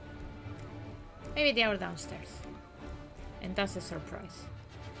 Maybe they are downstairs. And that's a surprise.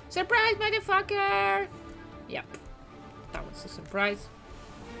 Surprise, motherfucker! Yep. That was a surprise.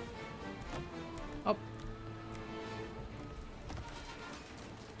 Oh.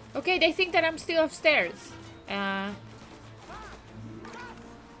 Okay, they think that I'm still upstairs. There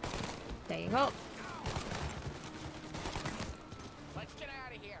you go. Let's get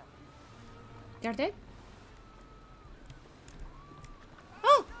out of here. They're dead?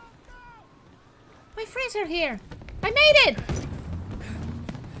 Oh! My friends are here! I made it!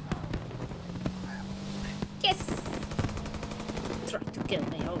 Yes! Try to kill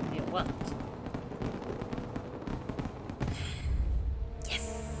me all you want.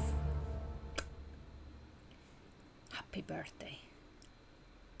 Yes! Happy birthday.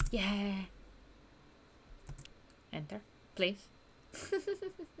 Yeah! Enter, please.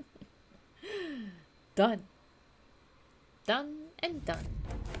 Done. Done and done.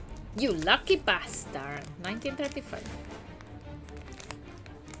 You lucky bastard. 1935.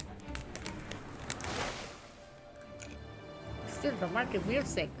 Still remarkable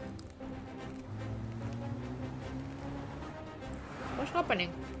music. What's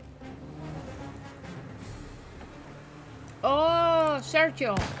happening? Oh,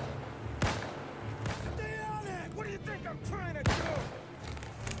 Sergio. Stay on it! What do you think I'm trying to do?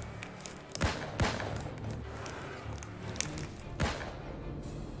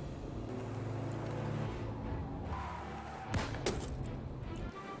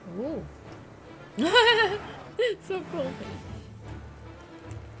 Ooh. So cool.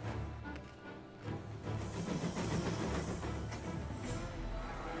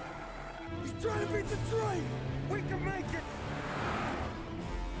 He's trying to beat the train! We can make it!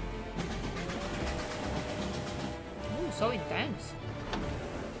 Ooh, so intense.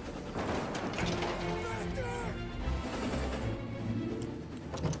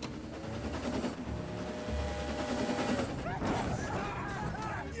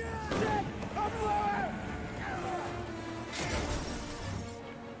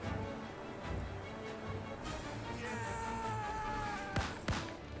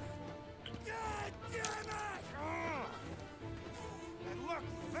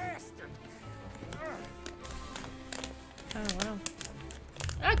 Oh wow.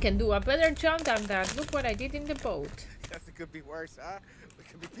 I can do a better jump than that. Look what I did in the boat. Guess it could be worse, huh? We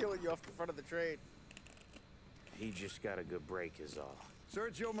could be peeling you off the front of the train. He just got a good break is all.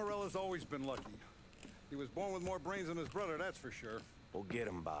 Sergio Morella's always been lucky. He was born with more brains than his brother, that's for sure. We'll get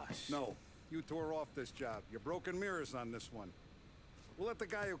him, boss. No, you tore off this job. You're broken mirrors on this one. We'll let the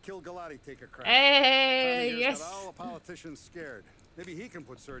guy who killed Galati take a crack. Hey, Tommy yes. here's got all the politicians scared. Maybe he can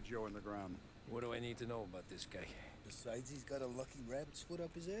put Sergio in the ground. What do I need to know about this guy? Besides, he's got a lucky rabbit's foot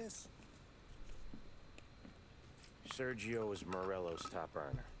up his ass. Sergio is Morello's top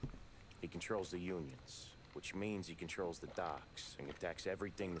earner. He controls the unions, which means he controls the docks and attacks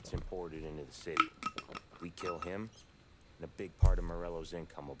everything that's imported into the city. We kill him, and a big part of Morello's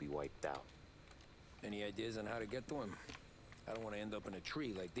income will be wiped out. Any ideas on how to get to him? I don't want to end up in a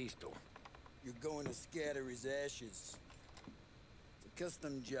tree like these two. You're going to scatter his ashes. It's a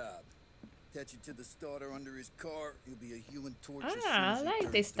custom job. Attach it to the starter under his car. He'll be a human torch. Ah, I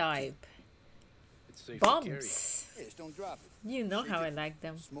like this type. It's safe Bombs. to carry. Yeah, just don't drop it. You know Shake how it. I like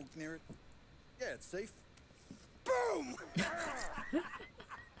them. Smoke near it. Yeah, it's safe. Boom!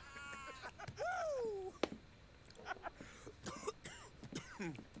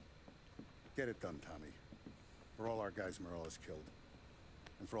 Get it done, Tommy. For all our guys Morella's killed.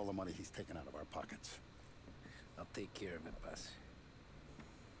 And for all the money he's taken out of our pockets. I'll take care of it, boss.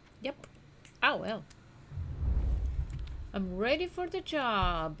 Yep. Oh well. I'm ready for the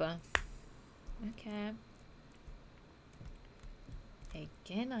job. Okay.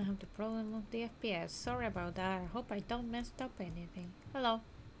 Again, I have the problem of the FPS. Sorry about that. I hope I don't mess up anything. Hello.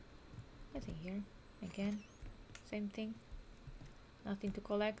 Nothing here. Again. Same thing. Nothing to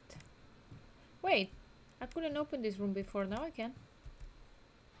collect. Wait. I couldn't open this room before. Now I can.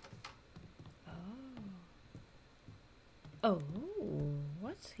 Oh. Oh.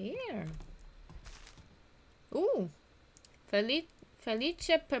 What's here? Ooh. Felice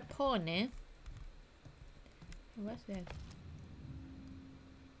Pepone. What's that?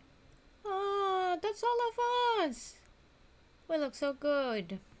 Oh, that's all of us. We look so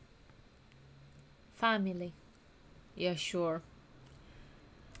good. Family. Yeah, sure.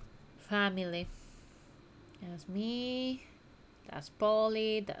 Family. That's me. That's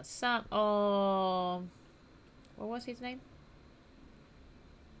Polly. That's Sam. Oh. What was his name?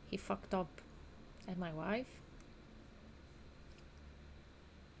 He fucked up. And my wife.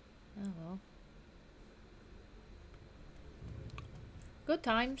 Oh well. Good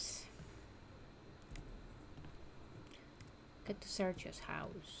times. Get to Sergio's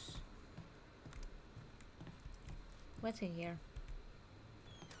house. What's in here?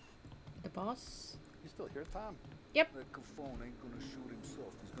 The boss? You still here, Tom? Yep. That Cafone ain't gonna shoot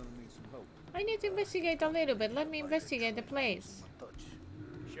himself. He's gonna need some help. I need to investigate a little bit. Let me investigate the place.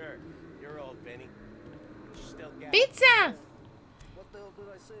 Sure, you're old, Vinny. You still got Pizza! What the hell did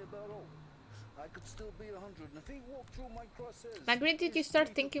I say about old? I could still be 100, and if he walked through my crosshairs... Magritte, did you start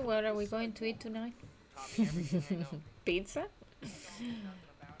thinking what are we going to eat tonight? Pizza?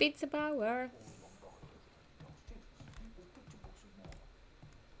 Pizza power.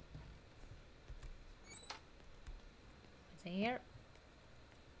 What's in here?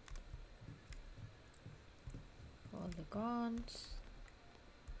 All the guns.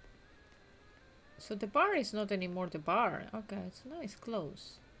 So the bar is not anymore the bar. Okay, so now it's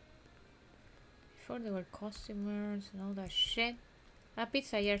closed. Before there were customers and all that shit. A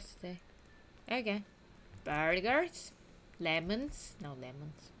pizza yesterday. Okay. Burgers. Lemons. No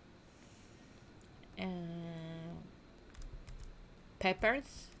lemons.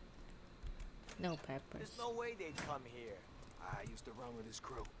 Peppers. No peppers. There's no way they'd come here. I used to run with his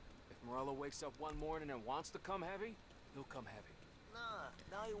crew. If Morello wakes up one morning and wants to come heavy, he'll come heavy. Nah,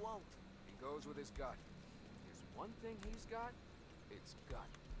 no he won't. He goes with his gut. There's one thing he's got, it's gut.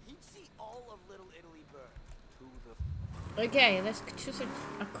 He'd see all of Little Italy burn. To the... Okay, let's choose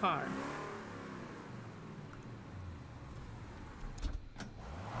a car.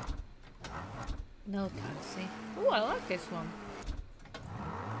 No taxi. Oh, I like this one.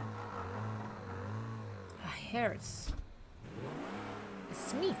 A Harris. A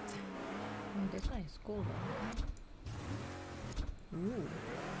Smith. Oh, this one is cool though. Ooh.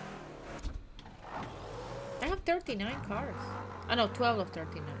 I have 39 cars. Oh no, 12 of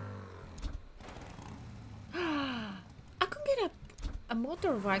 39. I could get a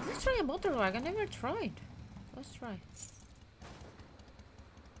motorbike. Let's try a motorbike. I never tried. Let's try.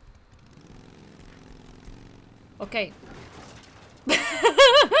 Okay.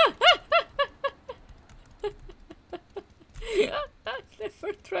 I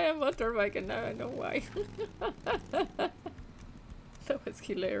never try a motorbike and now I know why. That was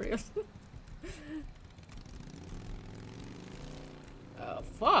hilarious. Oh,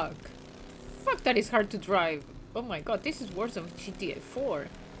 fuck. Fuck, that is hard to drive. Oh my god, this is worse than GTA 4.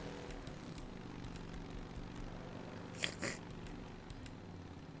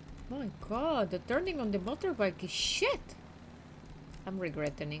 My god, the turning on the motorbike is shit. I'm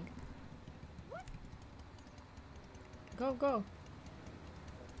regretting. Go, go.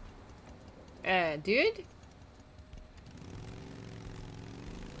 Dude?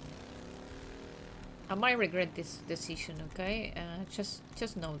 I might regret this decision, okay?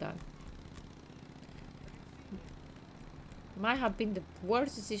 Just know that. Might have been the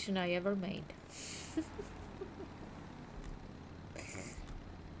worst decision I ever made.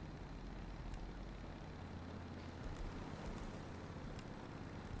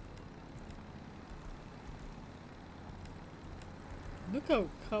 Look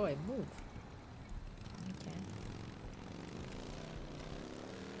how I move. Okay.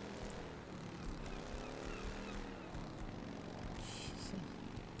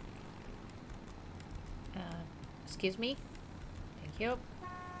 Excuse me. Thank you.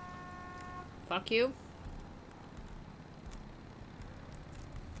 Fuck you.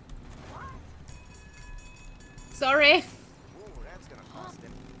 Sorry. Ooh, that's gonna cost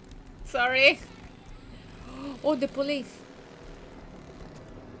him. Sorry. Oh, the police.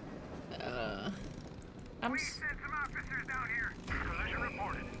 We sent some officers down here. Collision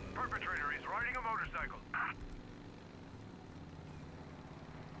reported. Perpetrator is riding a motorcycle.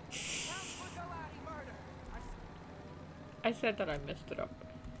 I said that I messed it up.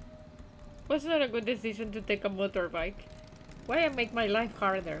 Was not a good decision to take a motorbike. Why I make my life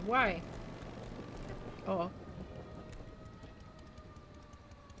harder? Why? Oh.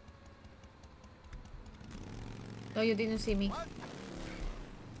 No, you didn't see me. What?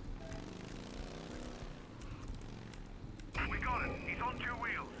 We got him. He's on 2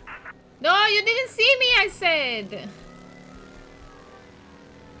 wheels. No, you didn't see me, I said.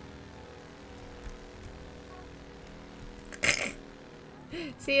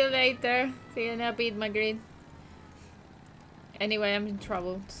 See you later. See you now, Pete McGreen. Anyway, I'm in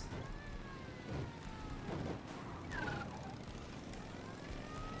trouble.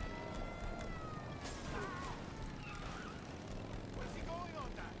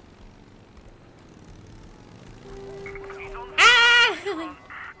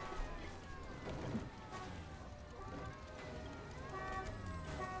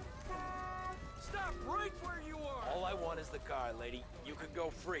 Stop right where you are! All I want is the car, lady. You can go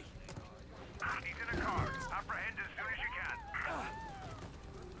free. He's in a car. Apprehend as soon as you can.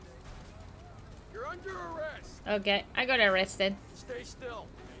 You're under arrest. Okay, I got arrested. Stay still.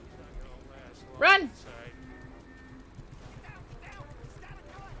 Run!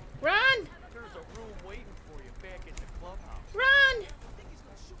 Run! There's a room waiting for you back at the clubhouse. Run!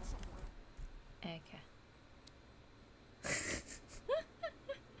 Okay.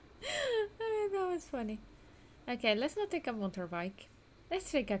 That was funny. Okay, let's not take a motorbike.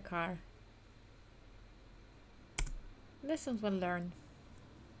 Let's take a car. Lessons well learned.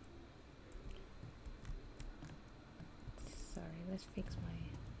 Sorry, let's fix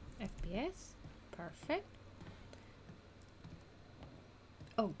my FPS. Perfect.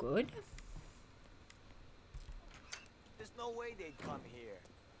 Oh, good. There's no way they'd come here.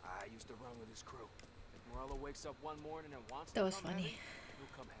 I used to run with his crew. If Morello wakes up one morning and wants That to was come funny. heavy,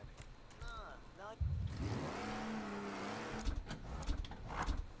 he'll come heavy.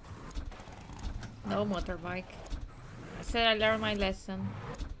 No motorbike. I said I learned my lesson.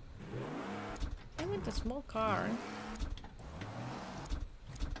 I want a small car.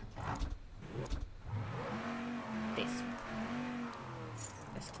 This.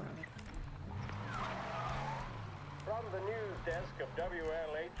 From the news desk of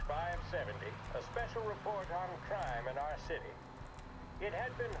WLH 570, a special report on crime in our city. It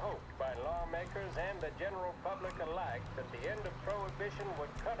had been hoped by lawmakers and the general public alike that the end of Prohibition would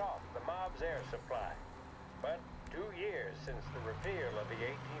cut off the mob's air supply. But 2 years since the repeal of the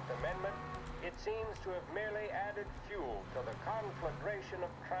 18th Amendment, it seems to have merely added fuel to the conflagration of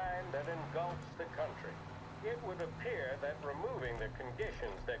crime that engulfs the country. It would appear that removing the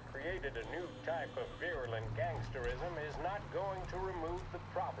conditions that created a new type of virulent gangsterism is not going to remove the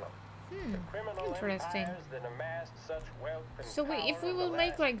problem. Interesting. That amassed such wealth and So if we will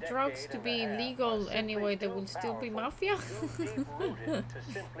make like drugs to be legal anyway, there will still be mafia? Deep-rooted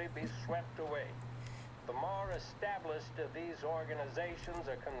to simply be swept away. The more established of these organizations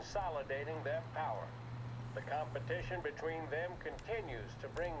are consolidating their power. The competition between them continues to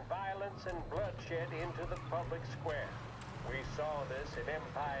bring violence and bloodshed into the public square. We saw this at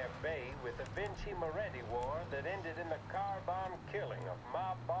Empire Bay with the Vinci Moretti War that ended in the car bomb killing of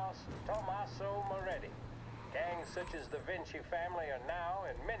mob boss Tommaso Moretti. Gangs such as the Vinci family are now,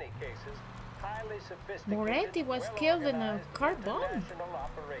 in many cases, highly sophisticated. Moretti was killed in a car bomb.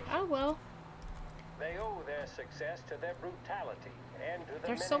 Oh well. They owe their success to their brutality and to the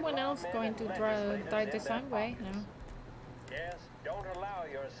There's someone else going to die the same way now. Yes, don't allow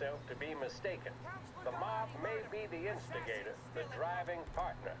yourself to be mistaken. The mob may be the instigator, the driving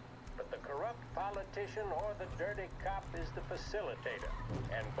partner, but the corrupt politician or the dirty cop is the facilitator,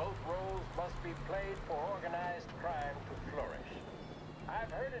 and both roles must be played for organized crime to flourish.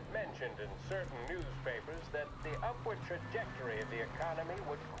 I've heard it mentioned in certain newspapers that the upward trajectory of the economy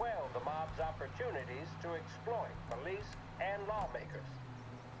would quell the mob's opportunities to exploit police and lawmakers.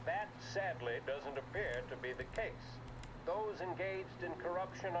 That, sadly, doesn't appear to be the case. Those engaged in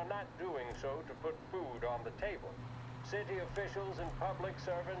corruption are not doing so to put food on the table. City officials and public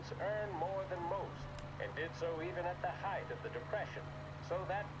servants earn more than most, and did so even at the height of the Depression. So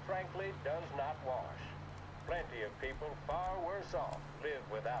that, frankly, does not wash. Plenty of people far worse off live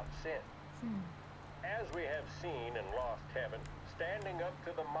without sin. As we have seen in Lost Heaven, standing up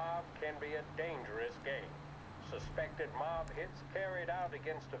to the mob can be a dangerous game. Suspected mob hits carried out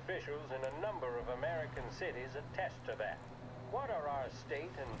against officials in a number of American cities attest to that. What are our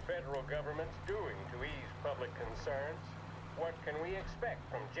state and federal governments doing to ease public concerns? What can we expect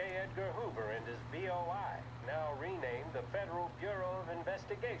from J. Edgar Hoover and his BOI, now renamed the Federal Bureau of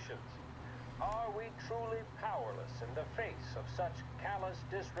Investigations? Are we truly powerless in the face of such callous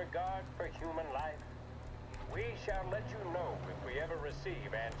disregard for human life? We shall let you know if we ever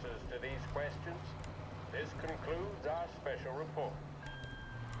receive answers to these questions. This concludes our special report.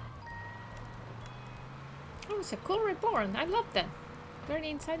 Oh, it's a cool report. I love that.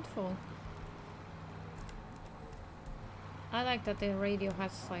 Very insightful. I like that the radio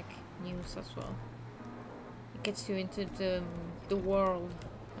has like news as well. It gets you into the world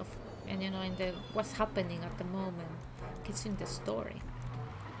of, and you know, in the what's happening at the moment. It gets you in the story.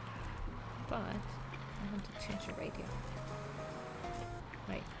 But I want to change the radio.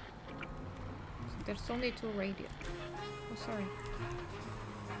 Right. There's only 2 radio. Oh, sorry.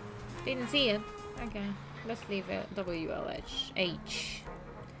 Didn't see it. Okay. Let's leave it WLH.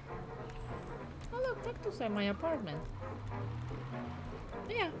 Oh look, cactus at my apartment.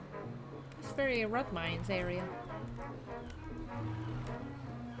 Yeah. It's very rat mines area.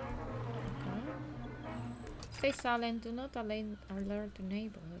 Okay. Stay silent. Do not alert the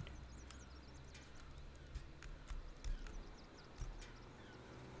neighborhood.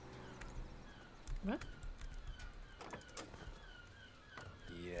 What?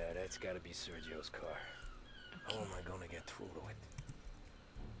 Yeah, that's gotta be Sergio's car. How am I gonna get through to it?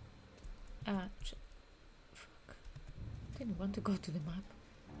 Fuck. Didn't want to go to the map.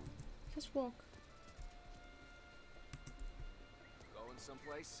 Just walk. Going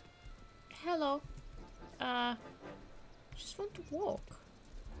someplace? Hello. Just want to walk.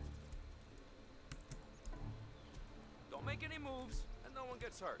 Don't make any moves, and no one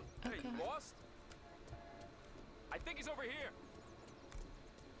gets hurt. Okay. Hey, you lost? I think he's over here.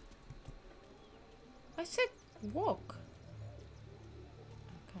 I said walk.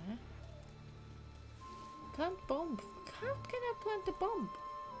 Okay. Plant bomb. How can I plant the bomb?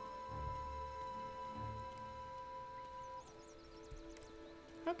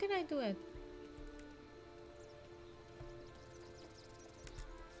 How can I do it?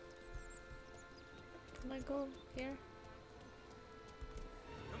 Can I go here?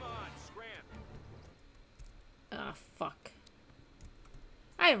 Come on, scram. Ah, fuck.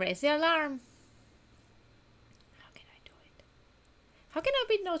 I raised the alarm. How can I do it? How can I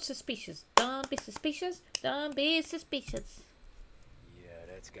be not suspicious? Don't be suspicious. Don't be suspicious. Yeah,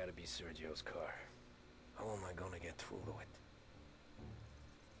 that's gotta be Sergio's car. How am I gonna get through to it?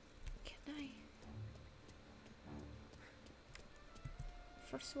 Can I?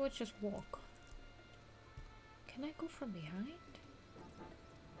 First of all, just walk. Can I go from behind?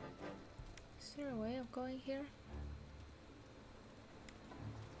 Is there a way of going here?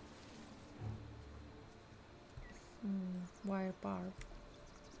 Wire barb.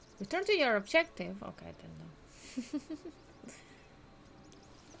 Return to your objective. Okay, I don't know.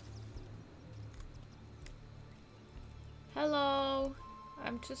 Hello,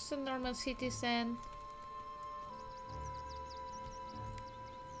 I'm just a normal citizen.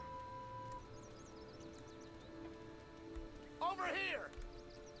 Over here!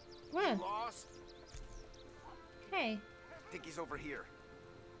 What? You lost? Hey. I think he's over here.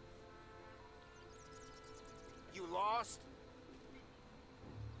 You lost?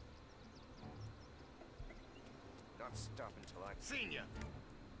 Not stop until I've seen you.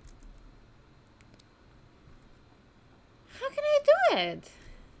 How can I do it?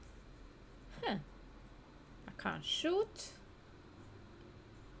 Huh. I can't shoot.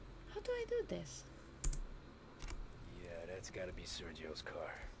 How do I do this? Yeah, that's gotta be Sergio's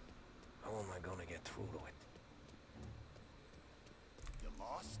car. How am I gonna get through to it? You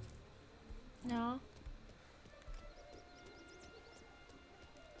lost? No.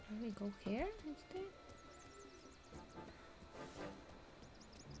 Can we go here instead?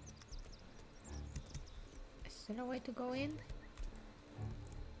 Is there a way to go in?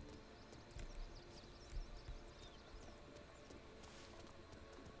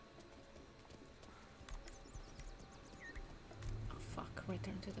 Oh fuck,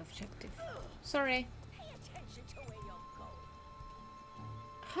 return to the objective. Sorry. Pay attention to where you're going.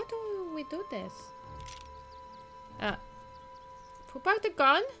 How do we do this? Put back the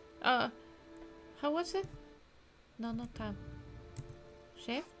gun? How was it? No, not tab.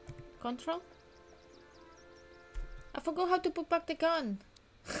 Shift? Control? I forgot how to put back the gun.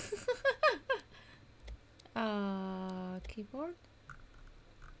 Keyboard?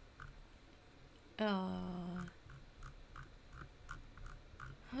 How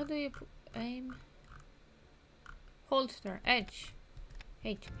do you put aim? Holster, edge.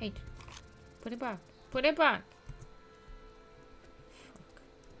 H. Put it back. Put it back. Fuck.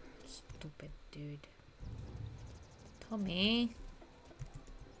 Stupid dude. Tommy.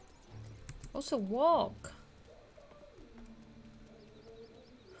 Also walk.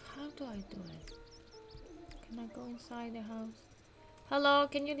 How do I do it? Can I go inside the house? Hello,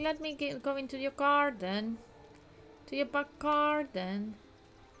 can you let me go into your garden? To your back garden?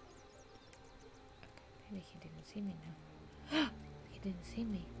 Okay, maybe he didn't see me now. He didn't see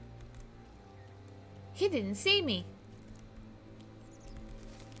me. He didn't see me.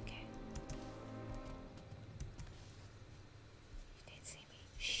 Okay. He didn't see me.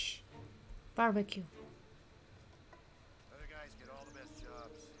 Shh. Barbecue. Other guys get all the best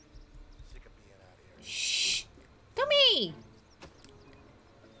jobs. Sick of being out here. Shh. Tommy!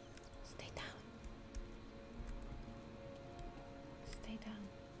 Stay down. Stay down.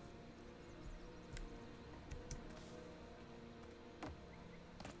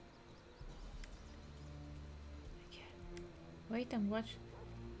 Okay. Wait and watch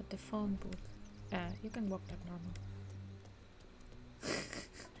at the phone booth. You can walk like normal.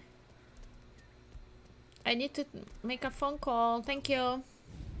 I need to make a phone call. Thank you.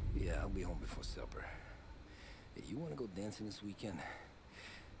 Yeah, I'll be home before supper. Hey, you wanna go dancing this weekend?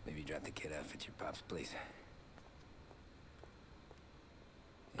 Maybe drop the kid off at your pop's place.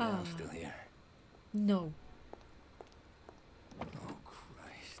 Yeah, I'm still here. No. Oh,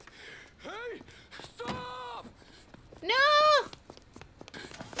 Christ. Hey! Stop! No!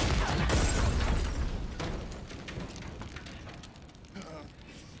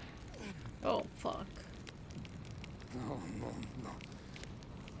 Oh, fuck. No. Oh,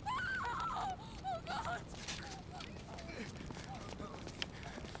 God!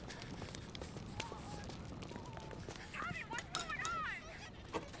 Tommy, what's going on?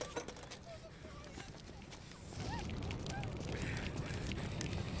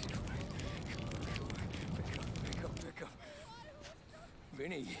 Pick up.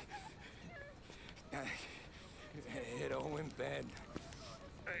 Vinny. It all went bad.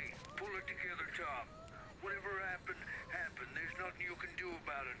 Hey, pull it together, Tom. Whatever happened, happened. There's nothing you can do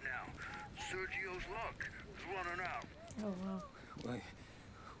about it now. Sergio's luck is running out. Oh, wow.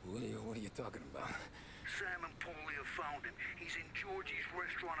 What are you talking about? Sam and Paulie have found him. He's in Georgie's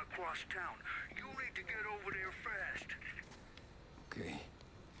restaurant across town. You need to get over there fast. Okay.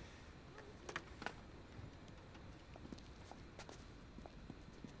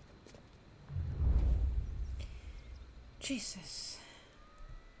 Jesus.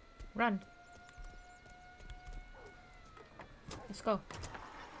 Run. Let's go.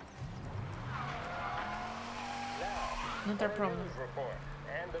 Not our problem. News report.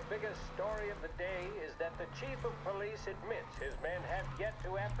 And the biggest story of the day is that the chief of police admits his men have yet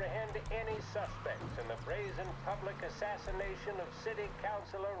to apprehend any suspects in the brazen public assassination of City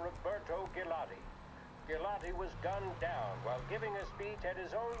Councilor Roberto Gilotti. Gilotti was gunned down while giving a speech at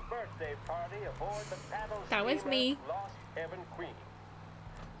his own birthday party aboard the paddle That was me. Lost Heaven Queen.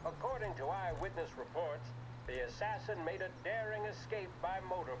 According to eyewitness reports, the assassin made a daring escape by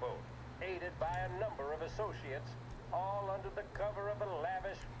motorboat, aided by a number of associates, all under the cover of a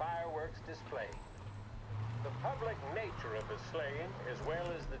lavish fireworks display. The public nature of the slaying, as well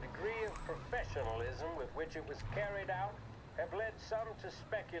as the degree of professionalism with which it was carried out, have led some to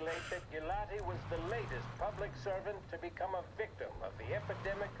speculate that Gilotti was the latest public servant to become a victim of the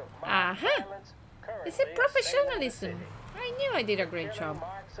epidemic of mob violence currently Is it professionalism? I knew I did a great job. job.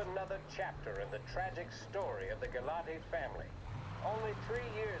 Marks another chapter in the tragic story of the Gilotti family. Only 3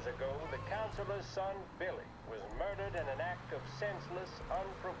 years ago, the councilor's son, Billy, was murdered in an act of senseless,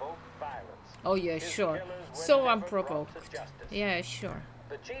 unprovoked violence. Oh yeah, His sure. killers were So never unprovoked. brought to justice. Yeah, sure.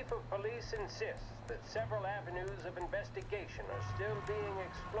 The chief of police insists that several avenues of investigation are still being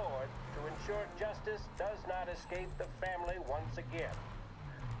explored to ensure justice does not escape the family once again.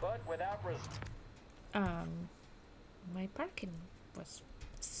 But without my parking was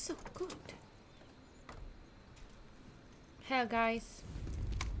so good. Hell, guys.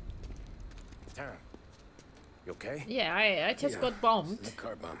 Tara, you okay? Yeah, I just got bombed. The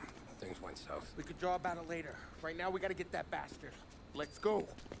car bomb. Things went south. We could draw about it later. Right now, we gotta get that bastard. Let's go.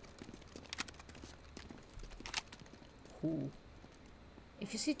 Ooh.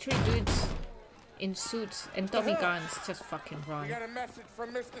 If you see 3 dudes in suits and Tommy guns, just fucking run. We got a message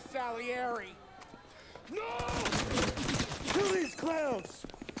from Mr. Salieri. No! Kill these clowns!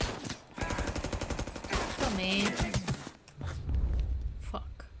 Come in.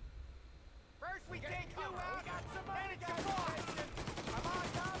 Fuck. First we take you out. We got somebody to come on. Come on,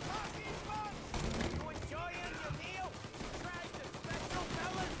 Tom. Pop these buns. You enjoying your meal? Try the special,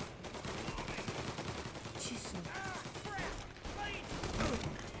 fellas. Jesus. Crap.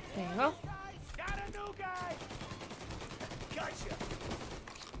 There you go. Got a new guy. Gotcha.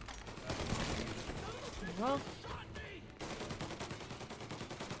 There you go.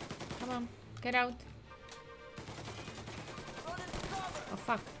 Come on, get out. Oh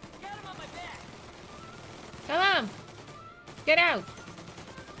fuck. Come on! Get out!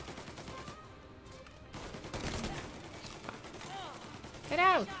 Get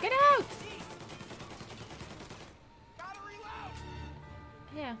out! Get out!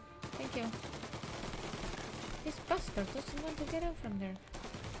 Yeah, thank you. This bastard doesn't want to get out from there.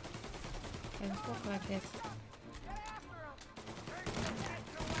 Okay, let's walk like this.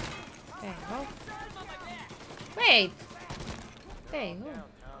 There you go. Wait! There you go.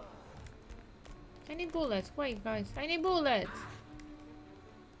 I need bullets. Wait, guys. I need bullets.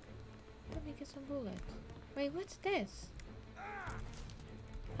 Let me get some bullets. Wait, what's this?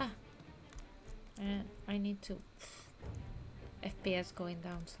 Ah. I need to. FPS going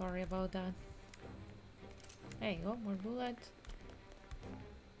down. Sorry about that. There you go. More bullets.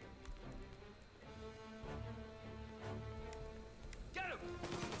 Get him!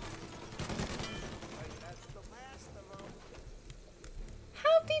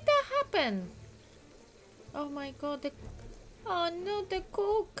 How did that happen? Oh my god, the... Oh no, the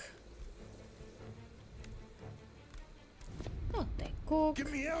cook! Not the cook.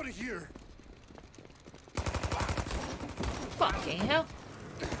 Get me out of here! Fucking hell.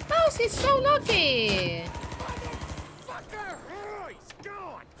 How is he so lucky? Motherfucker! Oh, he's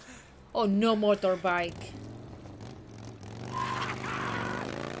gone! Oh, no motorbike.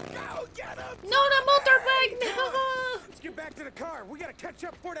 Go get him! No, the motorbike! No! Let's get back to the car. We gotta catch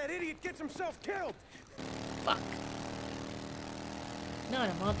up before that idiot gets himself killed. Fuck. Not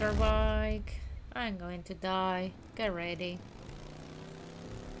a motorbike. I'm going to die. Get ready.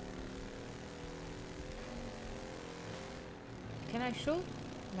 Can I shoot?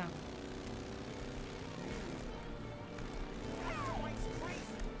 No.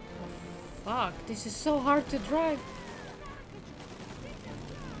 Oh, fuck, this is so hard to drive.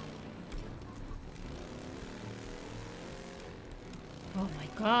 Oh my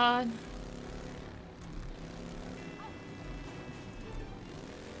god.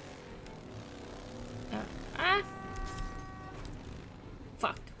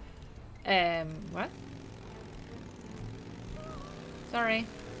 Fuck. What? Sorry.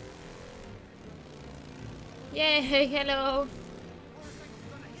 Yay, hello.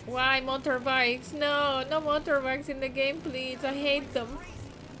 Why motorbikes? No, no motorbikes in the game, please. I hate them.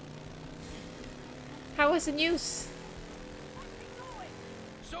 How was the news?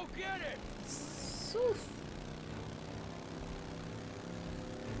 So get it. Soof.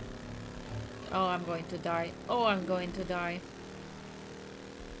 Oh, I'm going to die. Oh, I'm going to die.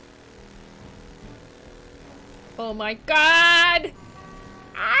 Oh my god!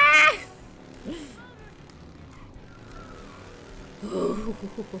 Ah!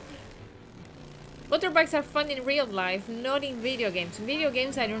 Motorbikes are fun in real life, not in video games. In video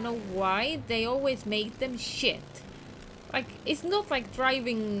games, I don't know why, they always make them shit. Like, it's not like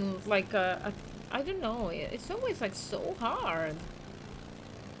driving like I don't know, it's always like so hard.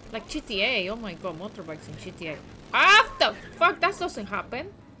 Like GTA, oh my god, motorbikes in GTA. Ah, the fuck, that doesn't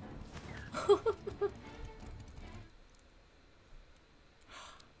happen.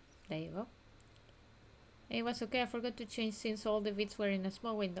 There you go. It was okay, I forgot to change since all the bits were in a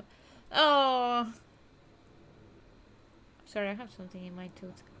small window. Oh! Sorry, I have something in my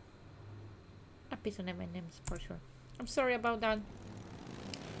tooth. A piece of M&M's for sure. I'm sorry about that.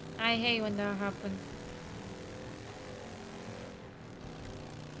 I hate when that happens.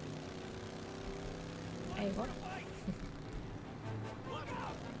 There you go.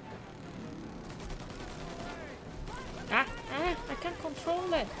 I can't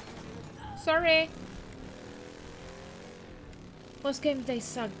control it. Sorry. Most games they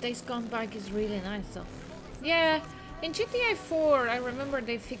suck. Days Gone Back is really nice though. Yeah, in GTA 4 I remember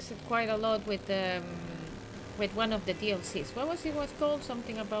they fixed it quite a lot with one of the DLCs. What was it was called?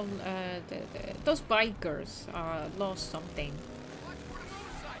 Something about those bikers lost something.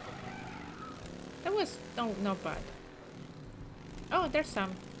 That was not bad. Oh, there's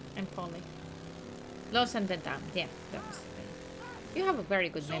Sam and Polly. Lost and the Dam. Yeah, that was it. You have a very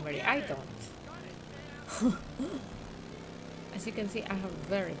good memory. I don't. As you can see, I have a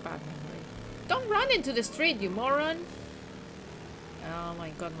very bad memory. Don't run into the street, you moron! Oh my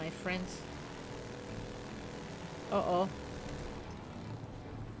god, my friends. Uh-oh.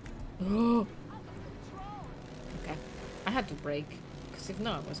 Oh. Okay. I had to brake, because if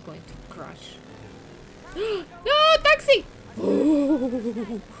not, I was going to crash. No! Taxi!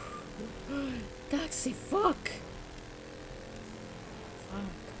 Oh. Taxi, fuck!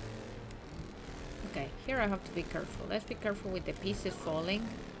 Fuck. Okay, here I have to be careful. Let's be careful with the pieces falling.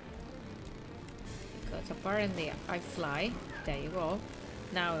 Because apparently I fly. There you go.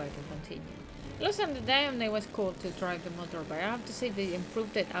 Now I can continue. Lost on the Dam, it was cool to drive the motorbike. I have to say they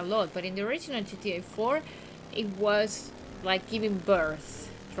improved it a lot. But in the original GTA 4, it was like giving birth.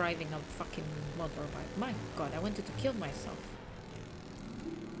 Driving a fucking motorbike. My god, I wanted to kill myself.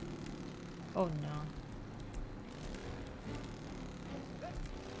 Oh no.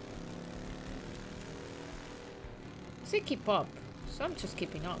 Say keep up, so I'm just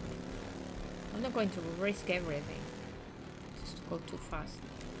keeping up. I'm not going to risk everything just to go too fast,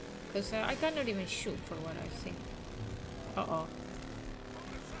 because I cannot even shoot for what I see. Uh-oh.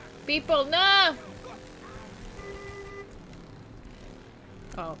 People, no!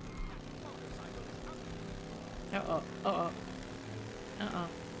 Oh. Uh-oh, uh-oh. Uh-oh.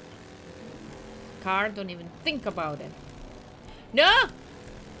 Car, don't even think about it. No!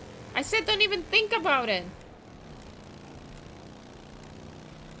 I said don't even think about it.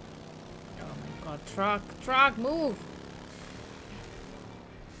 Oh my god, truck, move!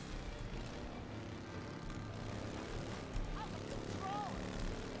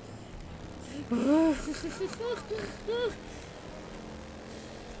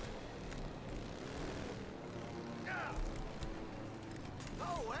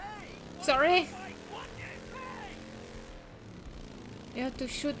 Sorry? You have to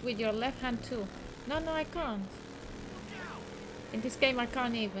shoot with your left hand too. No, I can't. In this game I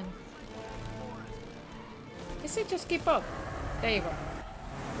can't even. You said just keep up. There you go.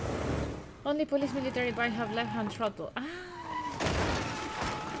 Only police military bike have left hand throttle. Ah.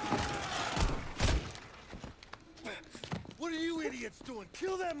 What are you idiots doing?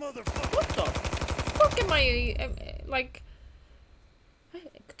 Kill that motherfucker! What the fuck am I, like...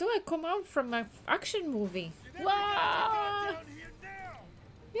 Do I come out from an action movie? Wow!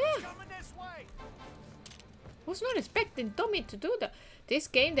 Yeah! Was not expecting Tommy to do that. This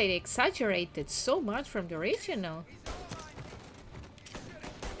game, they exaggerated so much from the original.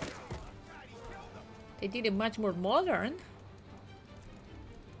 They did it much more modern.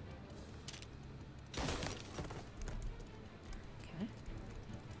 Okay.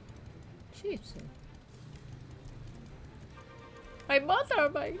 Jesus. My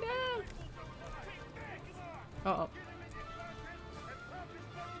motorbike now! Uh-oh.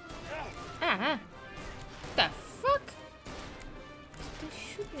 Ah! The fuck? They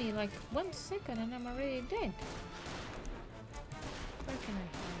shoot me like 1 second and I'm already dead. Where can I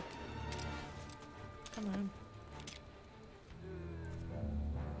hide? Come on.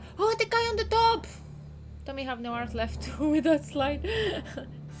 the guy on the top! Tommy have no arse left with that slide.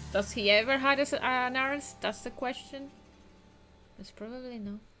 Does he ever had an arse? That's the question. It's probably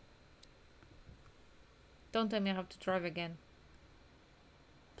no. Don't tell me I have to drive again.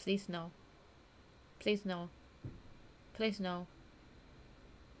 Please no. Please no. Please no.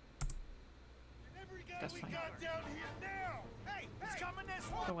 That's fine.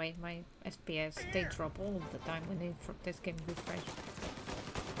 Oh wait, my SPS, they drop all the time when this game refresh.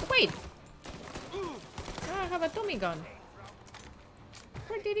 Oh, wait! I have a Tommy gun.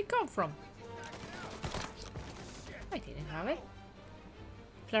 Where did it come from? I didn't have it.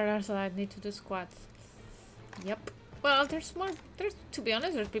 Flare so I need to do squats. Yep. Well, there's more. To be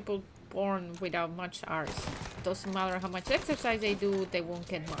honest, there's people born without much R's. Doesn't matter how much exercise they do, they won't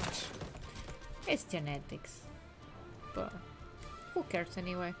get much. It's genetics. But who cares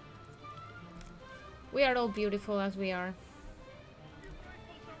anyway? We are all beautiful as we are.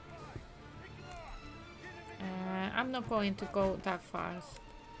 I'm not going to go that fast.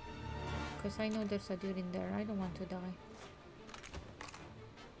 Because I know there's a dude in there. I don't want to die.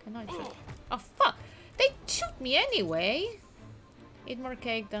 Can I shoot? Oh fuck! They shoot me anyway! Eat more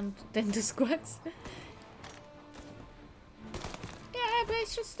cake than the squats. Yeah, but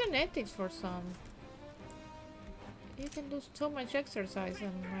it's just genetics for some. You can do so much exercise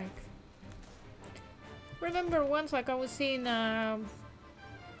and like... Remember once like I was seeing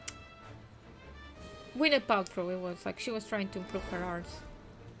Gwyneth Paltrow, it was like she was trying to improve her arts.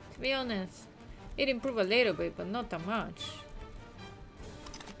 To be honest, it improved a little bit, but not that much.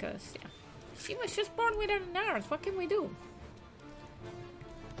 Because, yeah, she was just born with an arts. What can we do?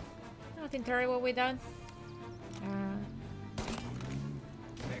 Nothing terrible with that.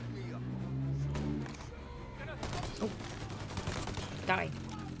 Oh. Die.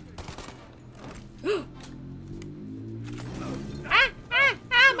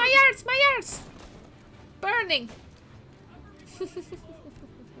 My arts! My arts! Burning!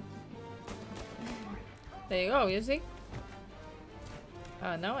 There you go, you see?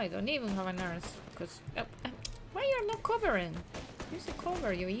 No, I don't even have an arse. Because... why you're not covering? Use a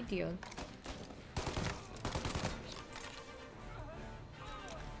cover, you idiot.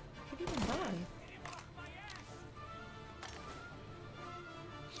 He didn't die.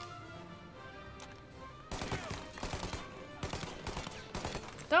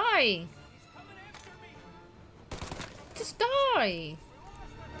 Die! Just die!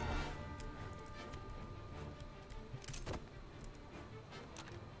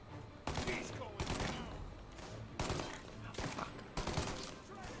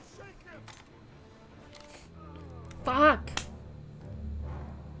 Fuck!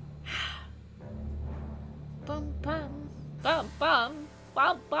 Bum bum bum bum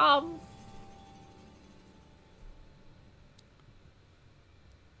bum bum.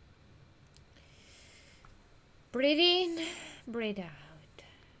 Breathe in, breathe out.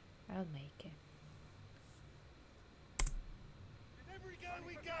 I'll make it.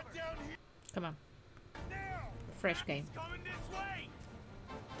 Come on. Fresh game.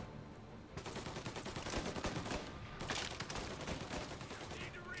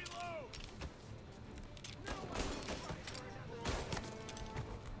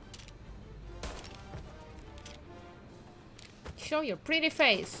 Show your pretty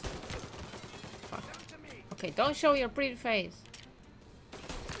face. Fuck. Okay, don't show your pretty face.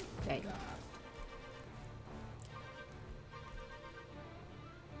 There you go.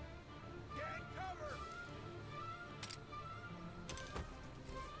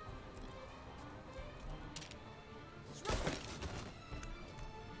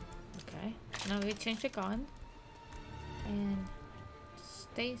 Okay, now we change the gun and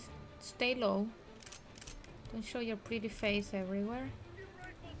stay low. Don't show your pretty face everywhere.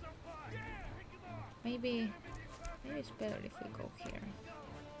 Maybe it's better if we go here.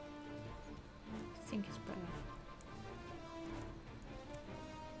 I think it's better.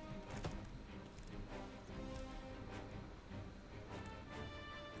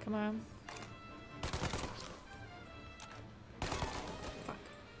 Come on. Fuck.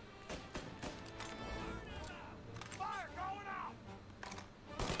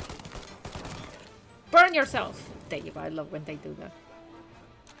 Burn yourself! There you go, I love when they do that.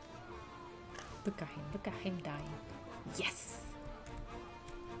 Look at him dying. Yes!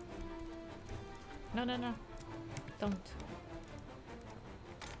 No, no, no. Don't.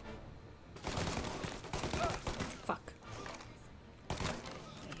 Fuck. There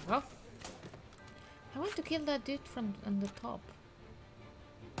you go. I want to kill that dude from on the top.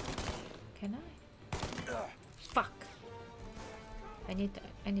 Can I? Fuck. I need to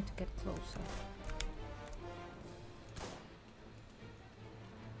get closer.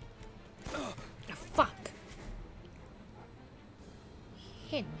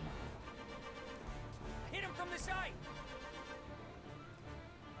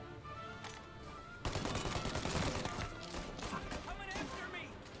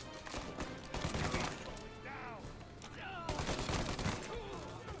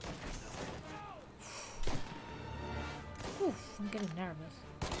 I'm getting nervous.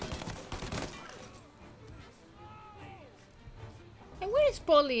 And where is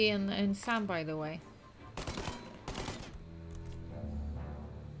Polly and Sam, by the way?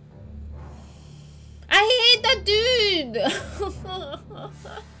 I hate that dude!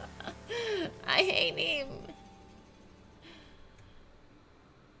 I hate him.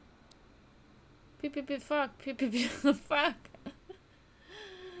 Fuck. Fuck.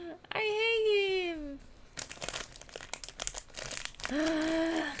 I hate him.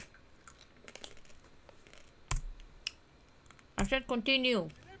 I should continue.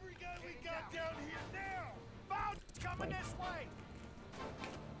 Every guy we got down here now. Bounce coming this way.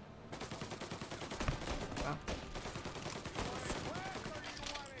 Wow.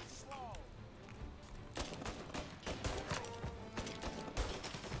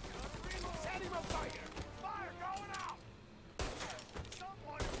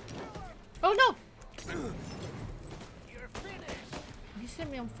 Oh no! You're finished. You set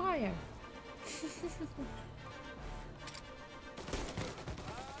me on fire.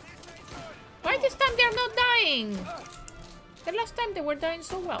 Why this time they are not dying? The last time they were dying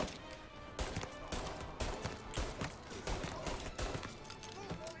so well.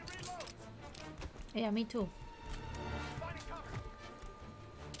 Yeah, me too.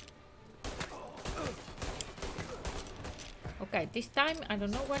 Okay, this time I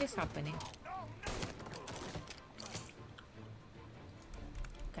don't know what is happening.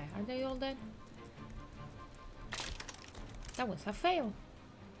 Okay, are they all dead? That was a fail.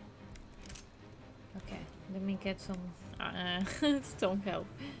 Okay, let me get some some help.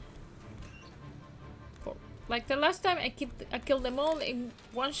 Like the last time I killed them all in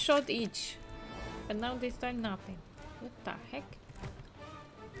one shot each. But now this time nothing. What the heck?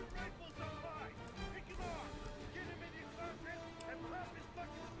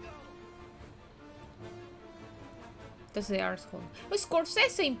 That's the arsehole. Oh,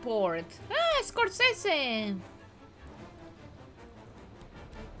 Scorsese import! Ah, Scorsese!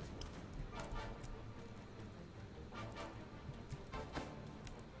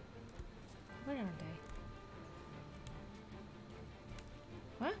 Where are they?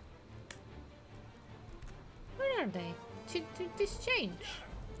 What? Where are they? Did this change?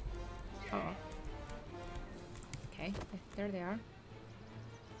 Oh. Okay, there they are.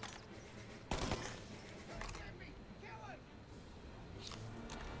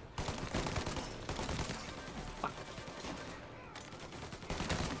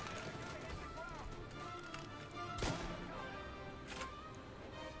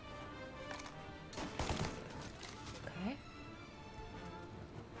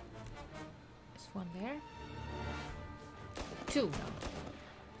 One there. Two now.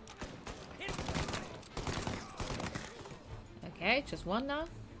 Okay, just one now.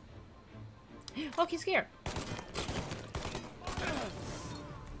 Oh, he's here.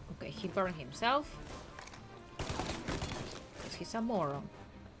 Okay, he burned himself. Because he's a moron.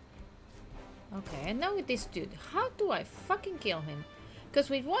 Okay, and now with this dude. How do I fucking kill him? Because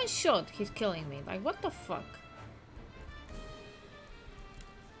with one shot, he's killing me. Like, what the fuck?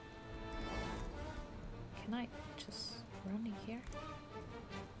 Can I just run in here?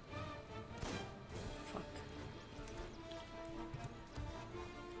 Fuck.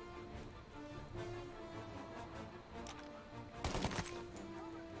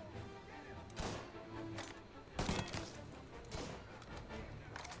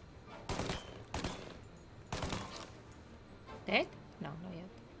 Dead? No, not yet.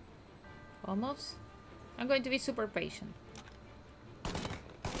 Almost. I'm going to be super patient.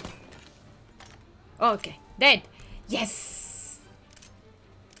 Okay, dead. Yes.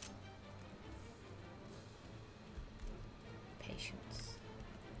 Patience.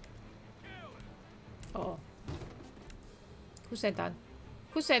 Oh. Who said that?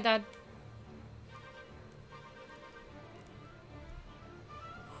 Who said that?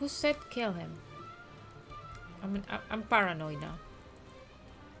 Who said kill him? I'm paranoid now.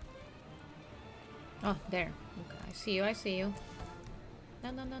 Oh, there. Okay, I see you. I see you.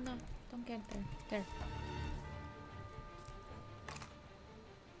 No. Don't get there. There.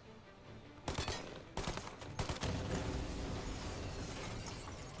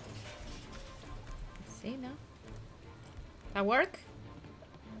 Let's see now. That work?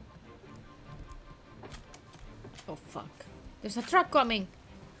 Oh fuck. There's a truck coming.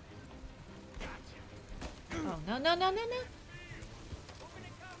 Oh no.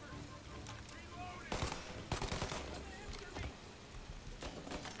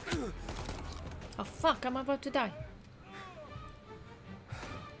 Oh fuck, I'm about to die.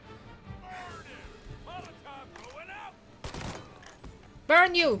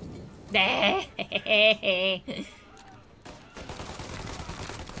 Burn you!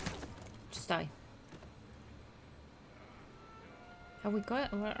 die. Are we going?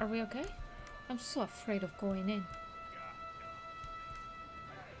 Are we okay? I'm so afraid of going in.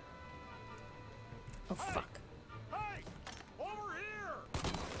 Oh fuck. Hey! Over here!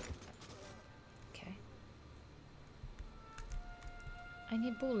 Okay. I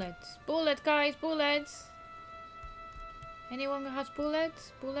need bullets. Bullet, guys, bullets! Anyone who has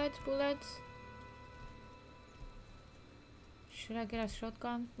bullets? Bullets, bullets? Should I get a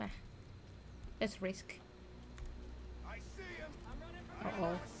shotgun? Nah. Let's risk. I see him.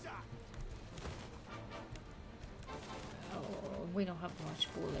 Uh-oh. Oh, we don't have much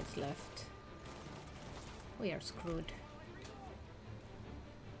bullets left. We are screwed.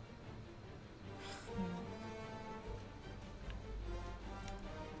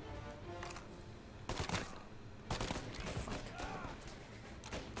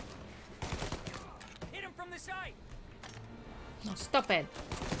 Hit him from the side. No, stop it.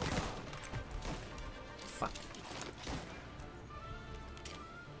 Fuck.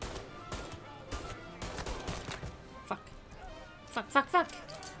 Fuck. Fuck, fuck, fuck.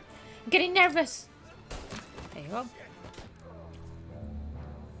 I'm getting nervous. There you go.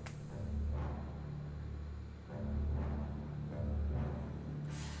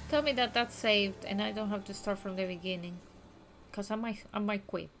 Tell me that that's saved and I don't have to start from the beginning. Because I might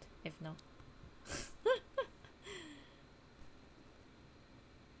quit if not.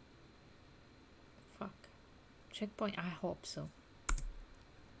 Fuck. Checkpoint? I hope so.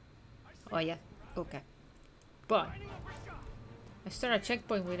 Oh yeah, okay. But I start a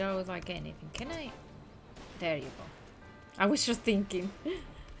checkpoint without like anything. Can I? There you go. I was just thinking.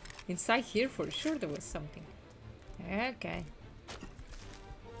 Inside here for sure there was something. Okay.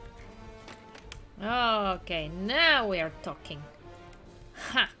 Okay, now we are talking.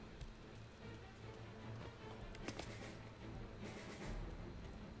 Ha!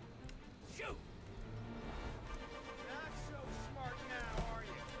 Shoot! Not so smart now, are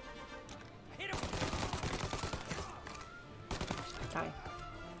you? Hit him! Die.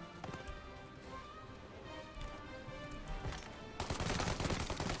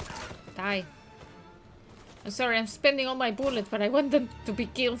 Die. I'm sorry, I'm spending all my bullets, but I want them to be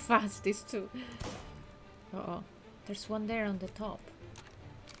killed fast, these two. Uh-oh. There's one there on the top.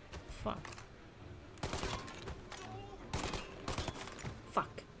 Fuck.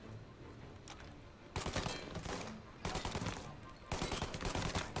 Fuck.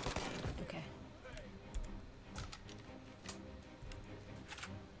 Okay.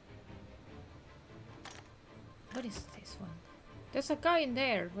 What is this one? There's a guy in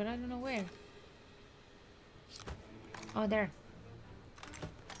there, but I don't know where. Oh, there.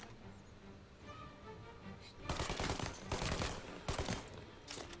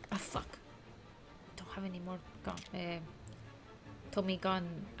 Ah, fuck. Don't have any more gun. Tommy gun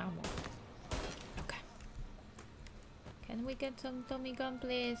ammo. Okay. Can we get some Tommy gun,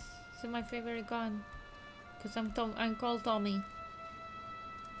 please? This is my favorite gun. Cause I'm called Tommy.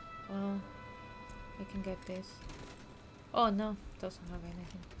 Well, I can get this. Oh no, doesn't have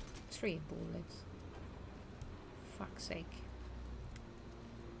anything. 3 bullets. Fuck's sake.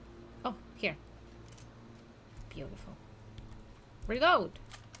 Oh, here. Beautiful. Reload!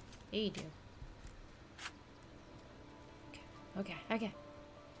 Idiot. Okay, okay.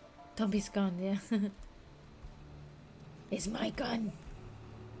 Tommy's gun, yeah. It's my gun.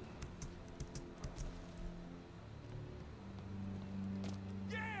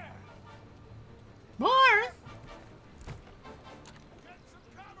 Yeah! More? Get some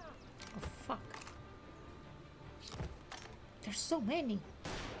cover! Oh, fuck. There's so many.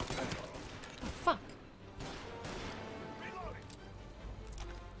 Oh, fuck. Reloading!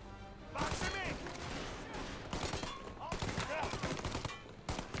 Box him in!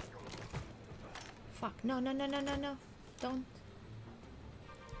 Fuck. No, no, no, no, no, no. Don't.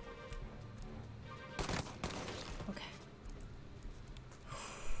 Okay.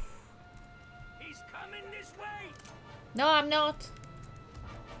 He's coming this way! No, I'm not.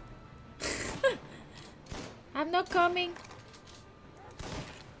 I'm not coming.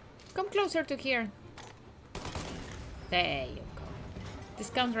 Come closer to here. There you go.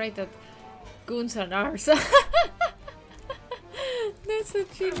 Discount rate of goons and ours. That's a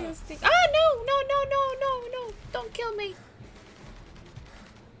genius thing. Ah, no, no, no, no, no, no. Don't kill me.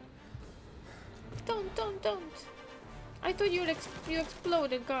 Don't. I thought you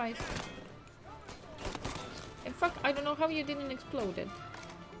exploded, guys. In fact, I don't know how you didn't explode it.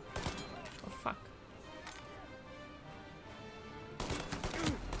 Oh, fuck.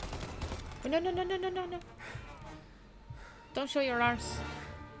 Oh, no, no, no, no, no, no, no. Don't show your arse.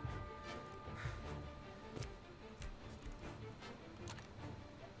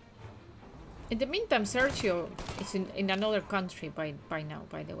 In the meantime, Sergio is in another country by now,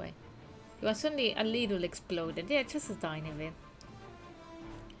 by the way. He was only a little exploded. Yeah, just a tiny bit.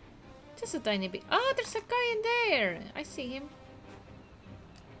 Just a tiny bit. Oh, there's a guy in there! I see him.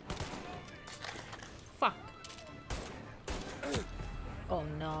 Fuck. Oh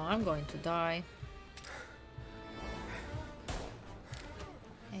no, I'm going to die.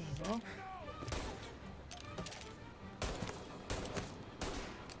 There you go.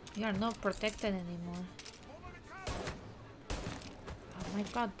 You are not protected anymore. Oh my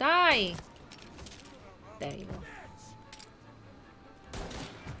god, die! There you go.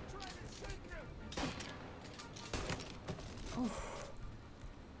 Oh.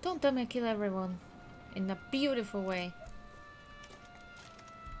 Don't tell me I kill everyone in a beautiful way.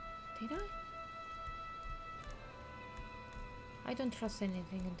 Did I don't trust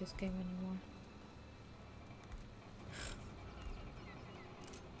anything in this game anymore.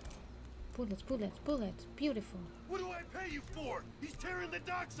 Bullets, bullets, bullets. Beautiful. What do I pay you for? He's tearing the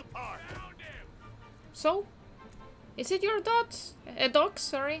docks apart. So? Is it your dogs? Dogs,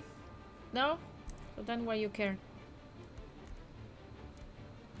 sorry. No? So then why you care?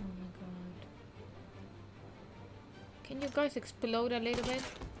 Oh my god. Can you guys explode a little bit?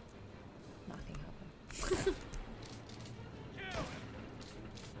 Nothing happened.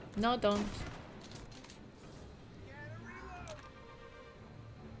 No, don't.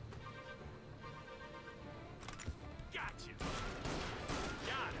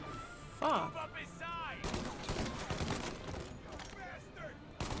 Fuck.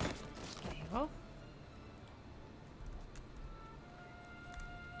 There you go.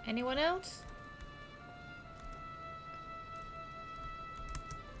 Anyone else?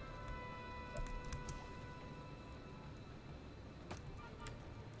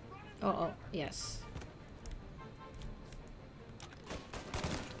 Oh, yes.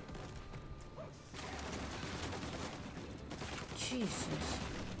 Jesus.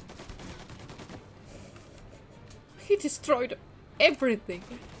 He destroyed everything.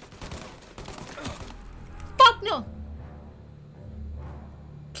 Fuck no!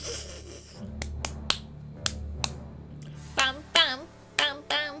 Bam, bam, bam,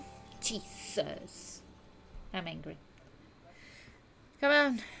 bam. Jesus. I'm angry. Come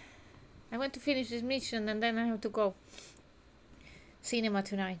on. I want to finish this mission and then I have to go. Cinema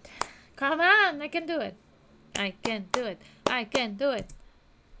tonight. Come on, I can do it. I can do it. I can do it.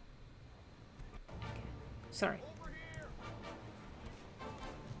 Sorry.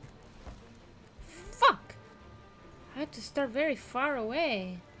 Fuck! I had to start very far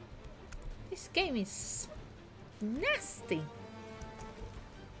away. This game is nasty.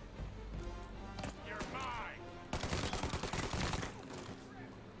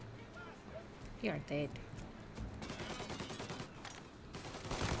 You're dead.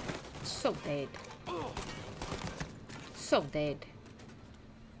 So dead. So dead.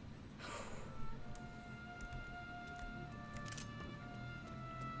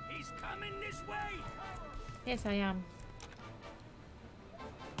 He's coming this way. Yes, I am.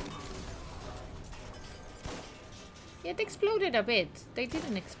 It exploded a bit. They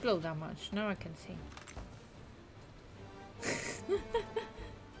didn't explode that much. Now I can see.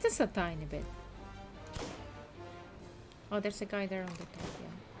 Just a tiny bit. Oh, there's a guy there on the top,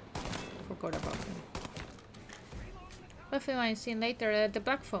 yeah. Forgot about him. What will I see later? The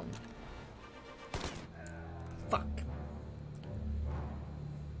black phone. Fuck.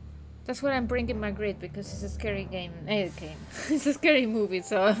 That's why I'm bringing my grid, because it's a scary game. It's a scary movie,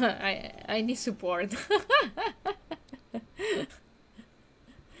 so I need support.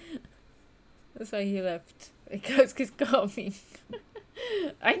 That's why he left. Because he's coming.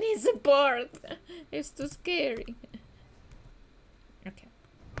 I need support. It's too scary. Okay.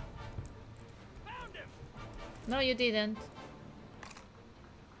 Found him. No, you didn't.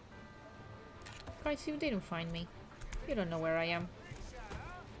 Guys, you didn't find me. You don't know where I am.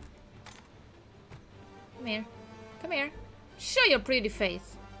 Come here. Come here. Show your pretty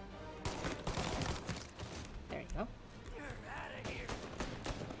face. There you go.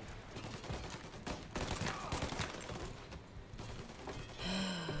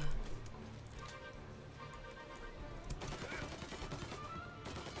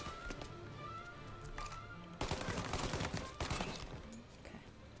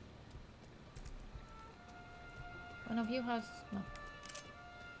 One of you has... no.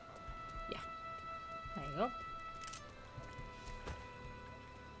 Yeah. There you go.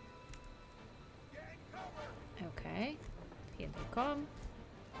 Okay. Here they come.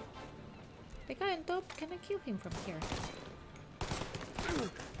 The guy on top, can I kill him from here?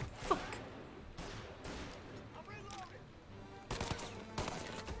 Fuck.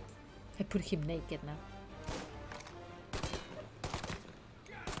 I put him naked now.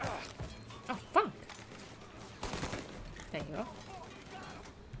 Oh, fuck. There you go.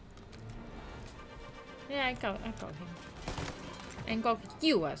 Yeah, I got him. And got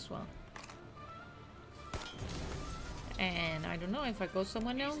you as well. And I don't know if I got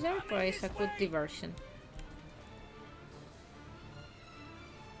someone else there, but it's a good diversion.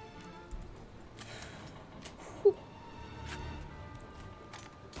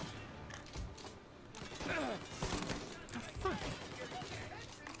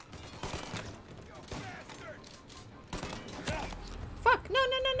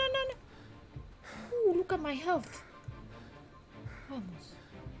 My health. Almost.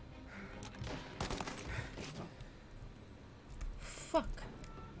 Fuck.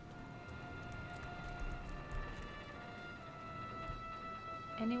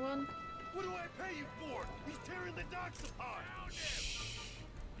 Anyone? What do I pay you for? He's tearing the docks apart. Shh.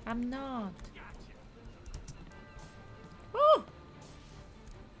 I'm not. Oh!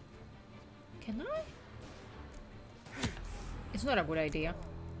 Can I? It's not a good idea.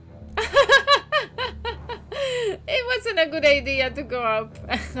 It wasn't a good idea to go up.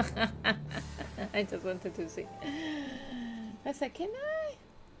 I just wanted to see. I said, can I?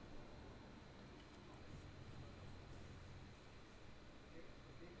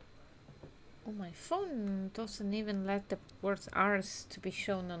 Oh, my phone doesn't even let the words ours to be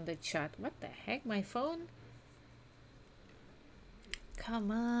shown on the chat. What the heck? My phone?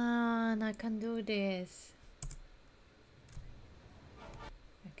 Come on, I can do this.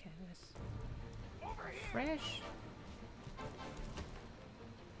 Okay, let's refresh.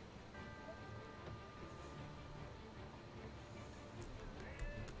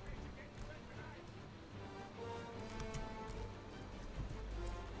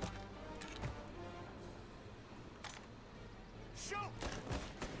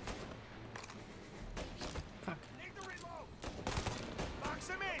 Fuck. Box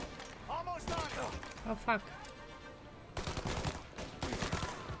him in. Almost on it. Oh, fuck.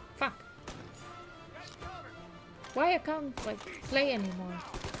 Fuck. Why I can't, like, play anymore?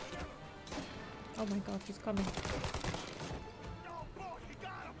 Oh my god, he's coming.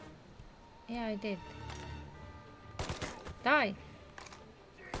 Yeah, I did. Die.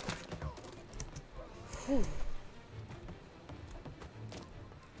 Whew.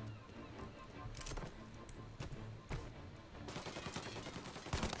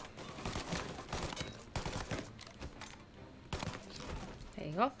 There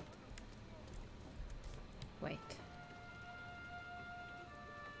you go. Wait.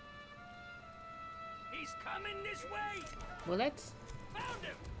 He's coming this way. Bullets? Found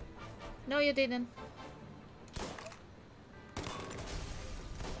him. No, you didn't.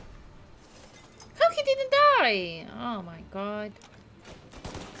 How he didn't die? Oh my god.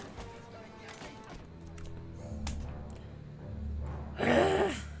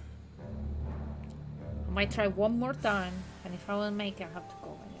 I might try one more time, and if I will make it, I have to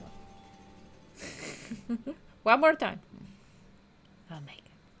go anyway. One more time. I'll make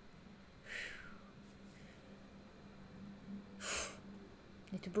it.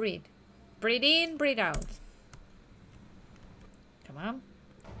 Need to breathe. Breathe in, breathe out. Come on.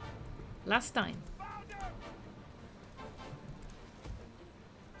 Last time.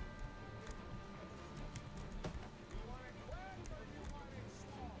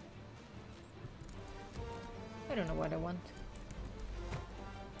 I don't know what I want.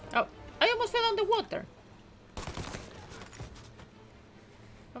 Oh, I almost fell on the water.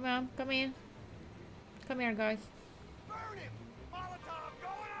 Come on, come in. Come here, guys.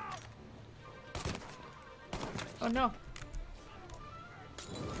 Oh no.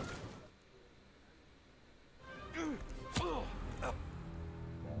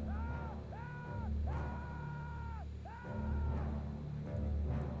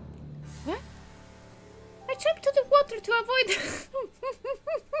 What? I jumped to the water to avoid.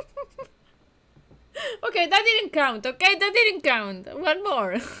 Okay, that didn't count. Okay, that didn't count. One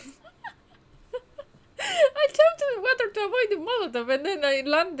more. I jumped to the water to avoid the Molotov, and then I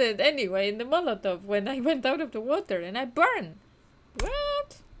landed anyway in the Molotov when I went out of the water, and I burned.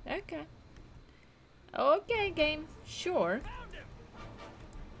 What? Okay. Okay, game. Sure.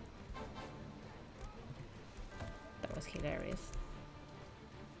 That was hilarious.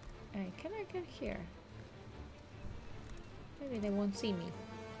 Hey, can I get here? Maybe they won't see me.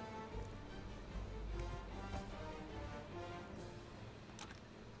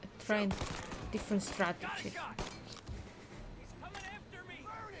 Trying different strategies.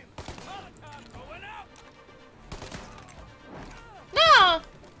 No!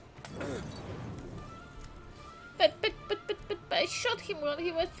 But I shot him while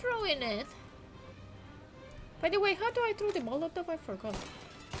he was throwing it. By the way, how do I throw the Molotov? I forgot.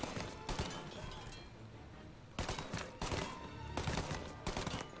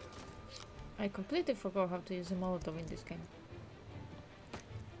 I completely forgot how to use a Molotov in this game.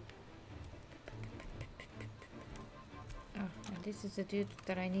 Ah, and this is the dude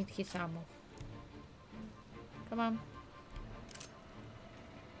that I need his ammo. Come on.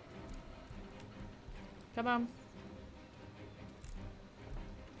 Come on.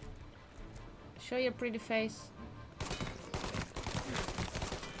 Show your pretty face.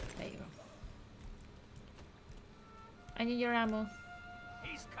 There you go. I need your ammo.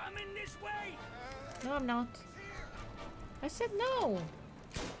 He's coming this way. No, I'm not. I said no.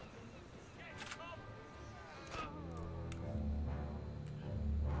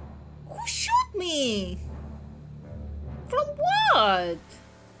 Who shot me? From what?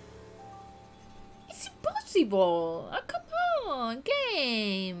 It's impossible. Oh, come on,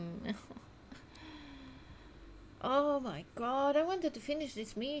 game. Oh my god, I wanted to finish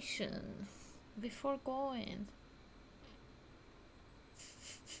this mission before going.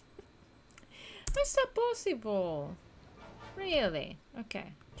 How's that possible? Really?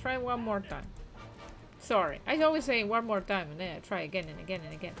 Okay, try one more time. Sorry, I always say one more time and then I try again and again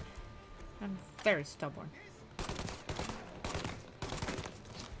and again. I'm very stubborn.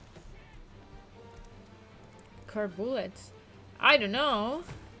 Curved bullets? I don't know.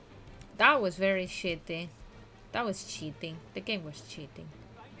 That was very shitty. That was cheating. The game was cheating.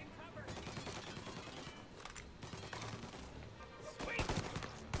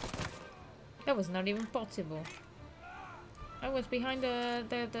 That was not even possible. I was behind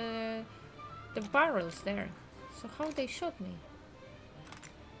the barrels there. So how they shot me?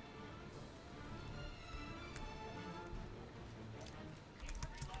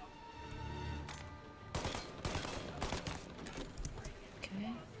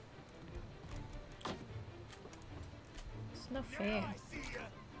 Okay. It's not fair.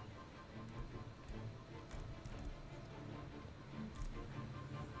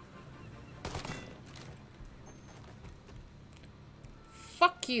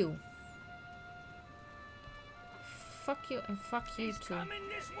 Fuck you. Fuck you and fuck you too. Coming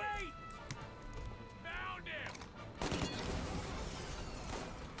this way. Found him.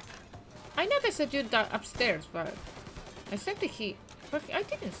 I know there's a dude upstairs, but I said that but I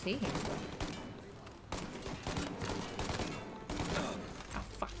didn't see him. Ah,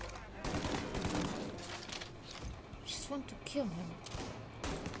 fuck. Just want to kill him.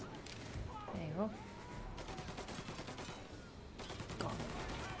 There you go. Gone.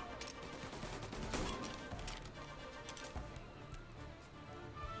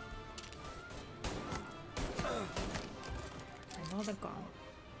 Another gun.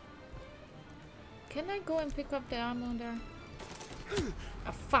 Can I go and pick up the ammo there?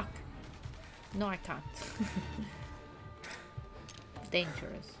 Ah, fuck. No, I can't.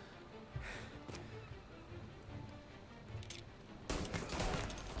 Dangerous.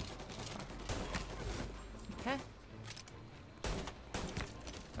 Okay.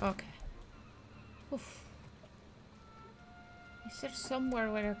 Okay. Oof. Is there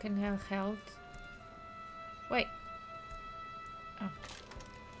somewhere where I can have health? Wait. Oh.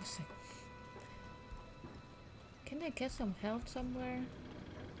 A second. Can I get some health somewhere?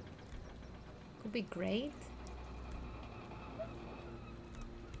 Could be great.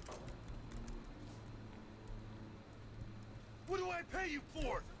 What do I pay you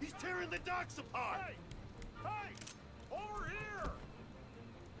for? He's tearing the docks apart! Hey! Hey! Over here!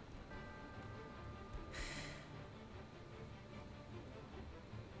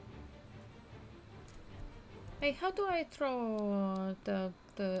 Hey, how do I throw the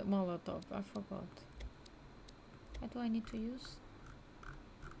Molotov? I forgot. What do I need to use?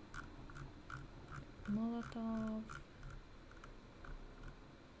 Molotov.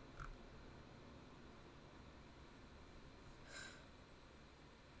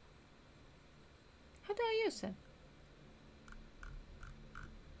 How do I use it?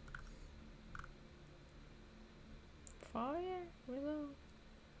 Fire, reload,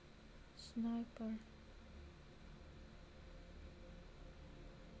 sniper.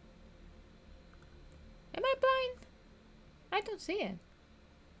 Am I blind? I don't see it.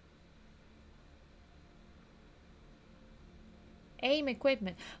 Aim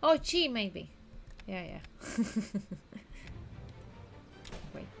equipment. Oh, G maybe. Yeah, yeah.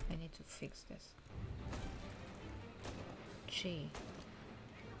 Wait, I need to fix this. G.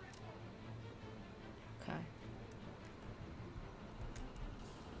 Okay.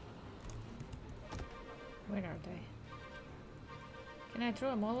 Where are they? Can I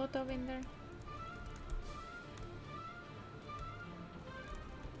throw a Molotov in there?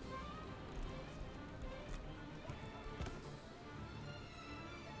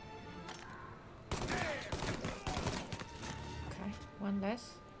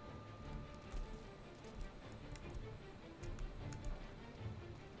 less.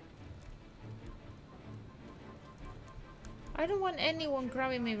 I don't want anyone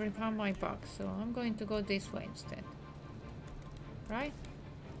grabbing me behind my back, so I'm going to go this way instead. Right?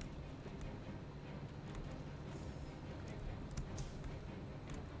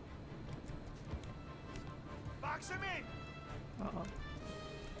 Box him in. Uh-oh.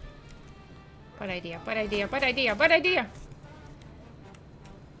 Bad idea, bad idea, bad idea, bad idea!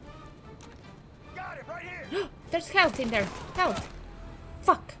 Got it right here. There's health in there. Health.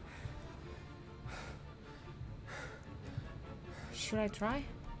 Fuck. Should I try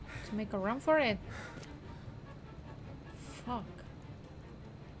to make a run for it? Fuck.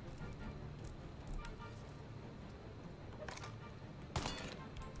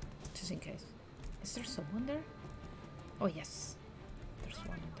 Just in case. Is there someone there? Oh yes. There's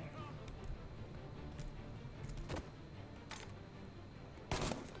one there.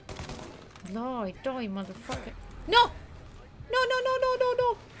 Die, die, motherfucker. No! No, no, no, no, no,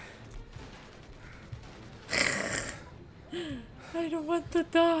 no! I don't want to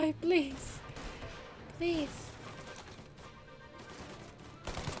die, please. Please.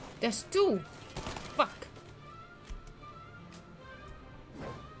 There's two. Fuck.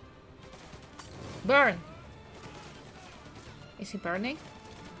 Burn. Is he burning?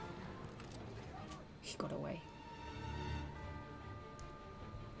 He got away.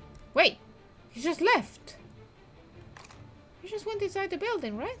 Wait. He just left. He just went inside the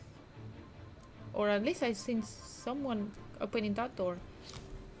building, right? Or at least I've seen someone opening that door.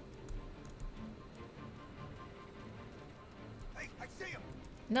 Hey, I see him.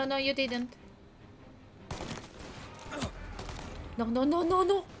 No, no, you didn't. No, no, no, no,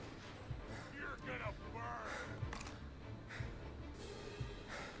 no. You're gonna burn.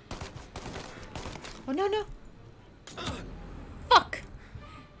 Oh, no, no. Fuck.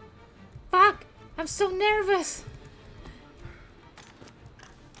 Fuck. I'm so nervous.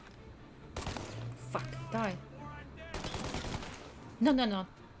 Fuck, die. No, no, no.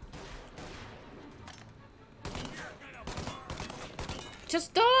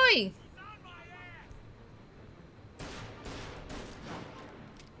 Just die!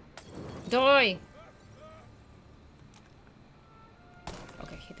 Die!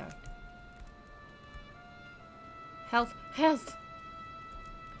 Okay, he died. Health! Health!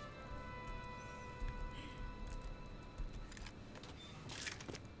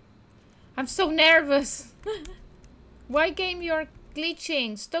 I'm so nervous! Why game you're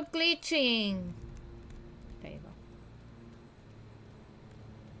glitching? Stop glitching! There you go.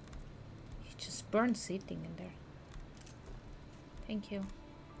 You just burned sitting in there. Thank you.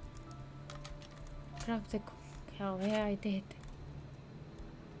 Grab the hell, yeah, I did.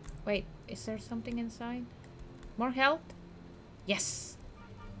 Wait, is there something inside? More health? Yes!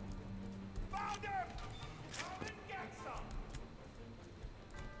 Found him. Come and get some.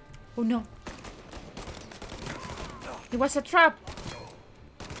 Oh no! It was a trap!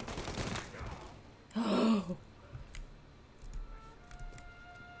 Oh!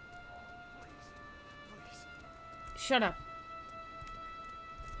 Shut up.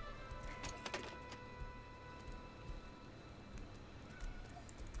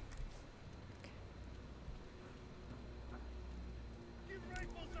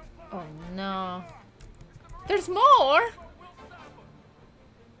 Oh no. There's more? Oh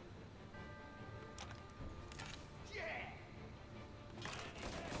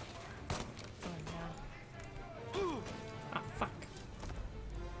no. Ah, fuck.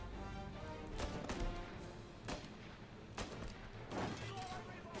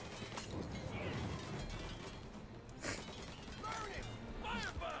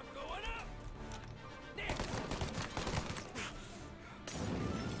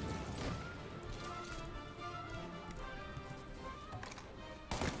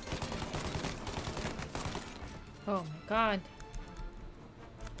 Oh my god.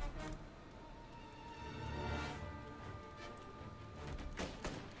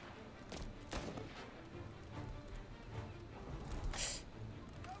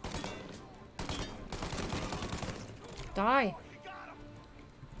 Die.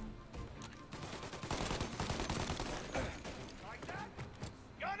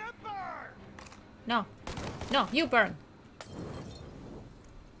 Gonna burn. No. No, you burn.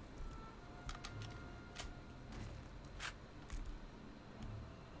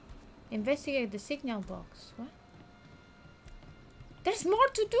 Investigate the signal box. What? There's more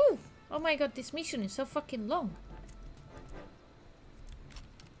to do! Oh my god, this mission is so fucking long.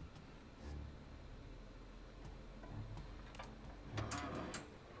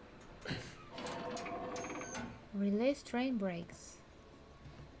 Release train brakes.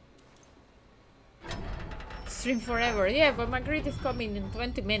 stream forever. Yeah, but Marguerite is coming in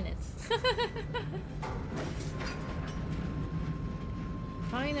 20 minutes.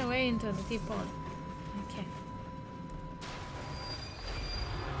 Find a way into the teapot. Okay.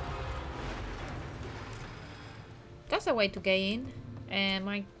 That's a way to get in. And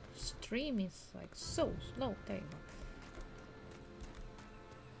my stream is like so slow. There you go.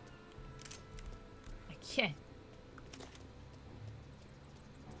 I can't.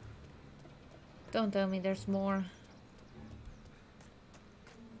 Don't tell me there's more.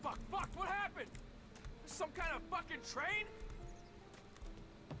 Fuck, what happened? Some kind of fucking train?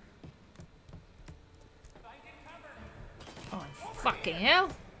 Oh, fucking hell.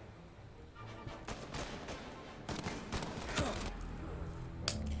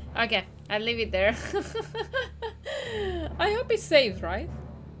 Okay, I'll leave it there. I hope it's safe, right?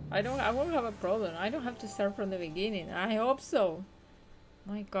 I won't have a problem. I don't have to start from the beginning. I hope so.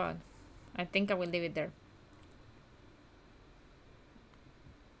 My god. I think I will leave it there.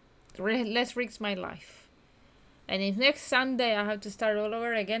 Let's risk my life. And if next Sunday I have to start all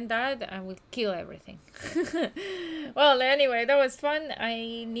over again, Dad, I will kill everything. Well, anyway, that was fun.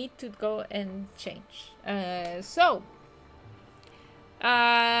 I need to go and change.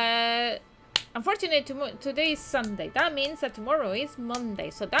 Unfortunately, today is Sunday. That means that tomorrow is Monday.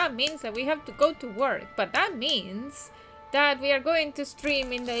 So that means that we have to go to work. But that means that we are going to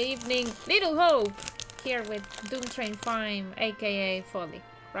stream in the evening Little Hope here with Doom Train 5, aka Folly,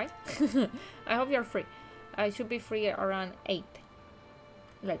 right? I hope you're free. I should be free around 8,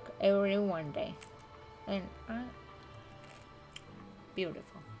 like every one day. And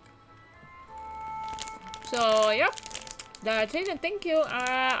beautiful. So yeah, that's it, and thank you.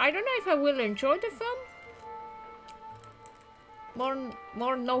 I don't know if I will enjoy the film.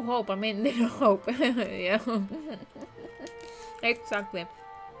 More no hope. I mean Little Hope. Yeah. Exactly.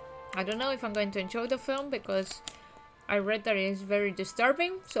 I don't know if I'm going to enjoy the film because I read that it is very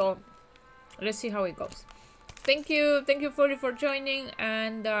disturbing. So let's see how it goes. Thank you Foley for joining,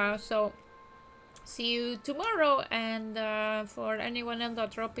 and so see you tomorrow. And for anyone else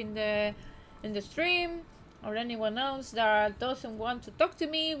that drop in the stream, or anyone else that doesn't want to talk to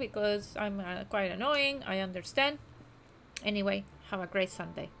me because I'm quite annoying, I understand. Anyway, have a great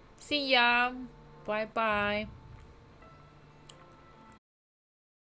Sunday. See ya. Bye bye.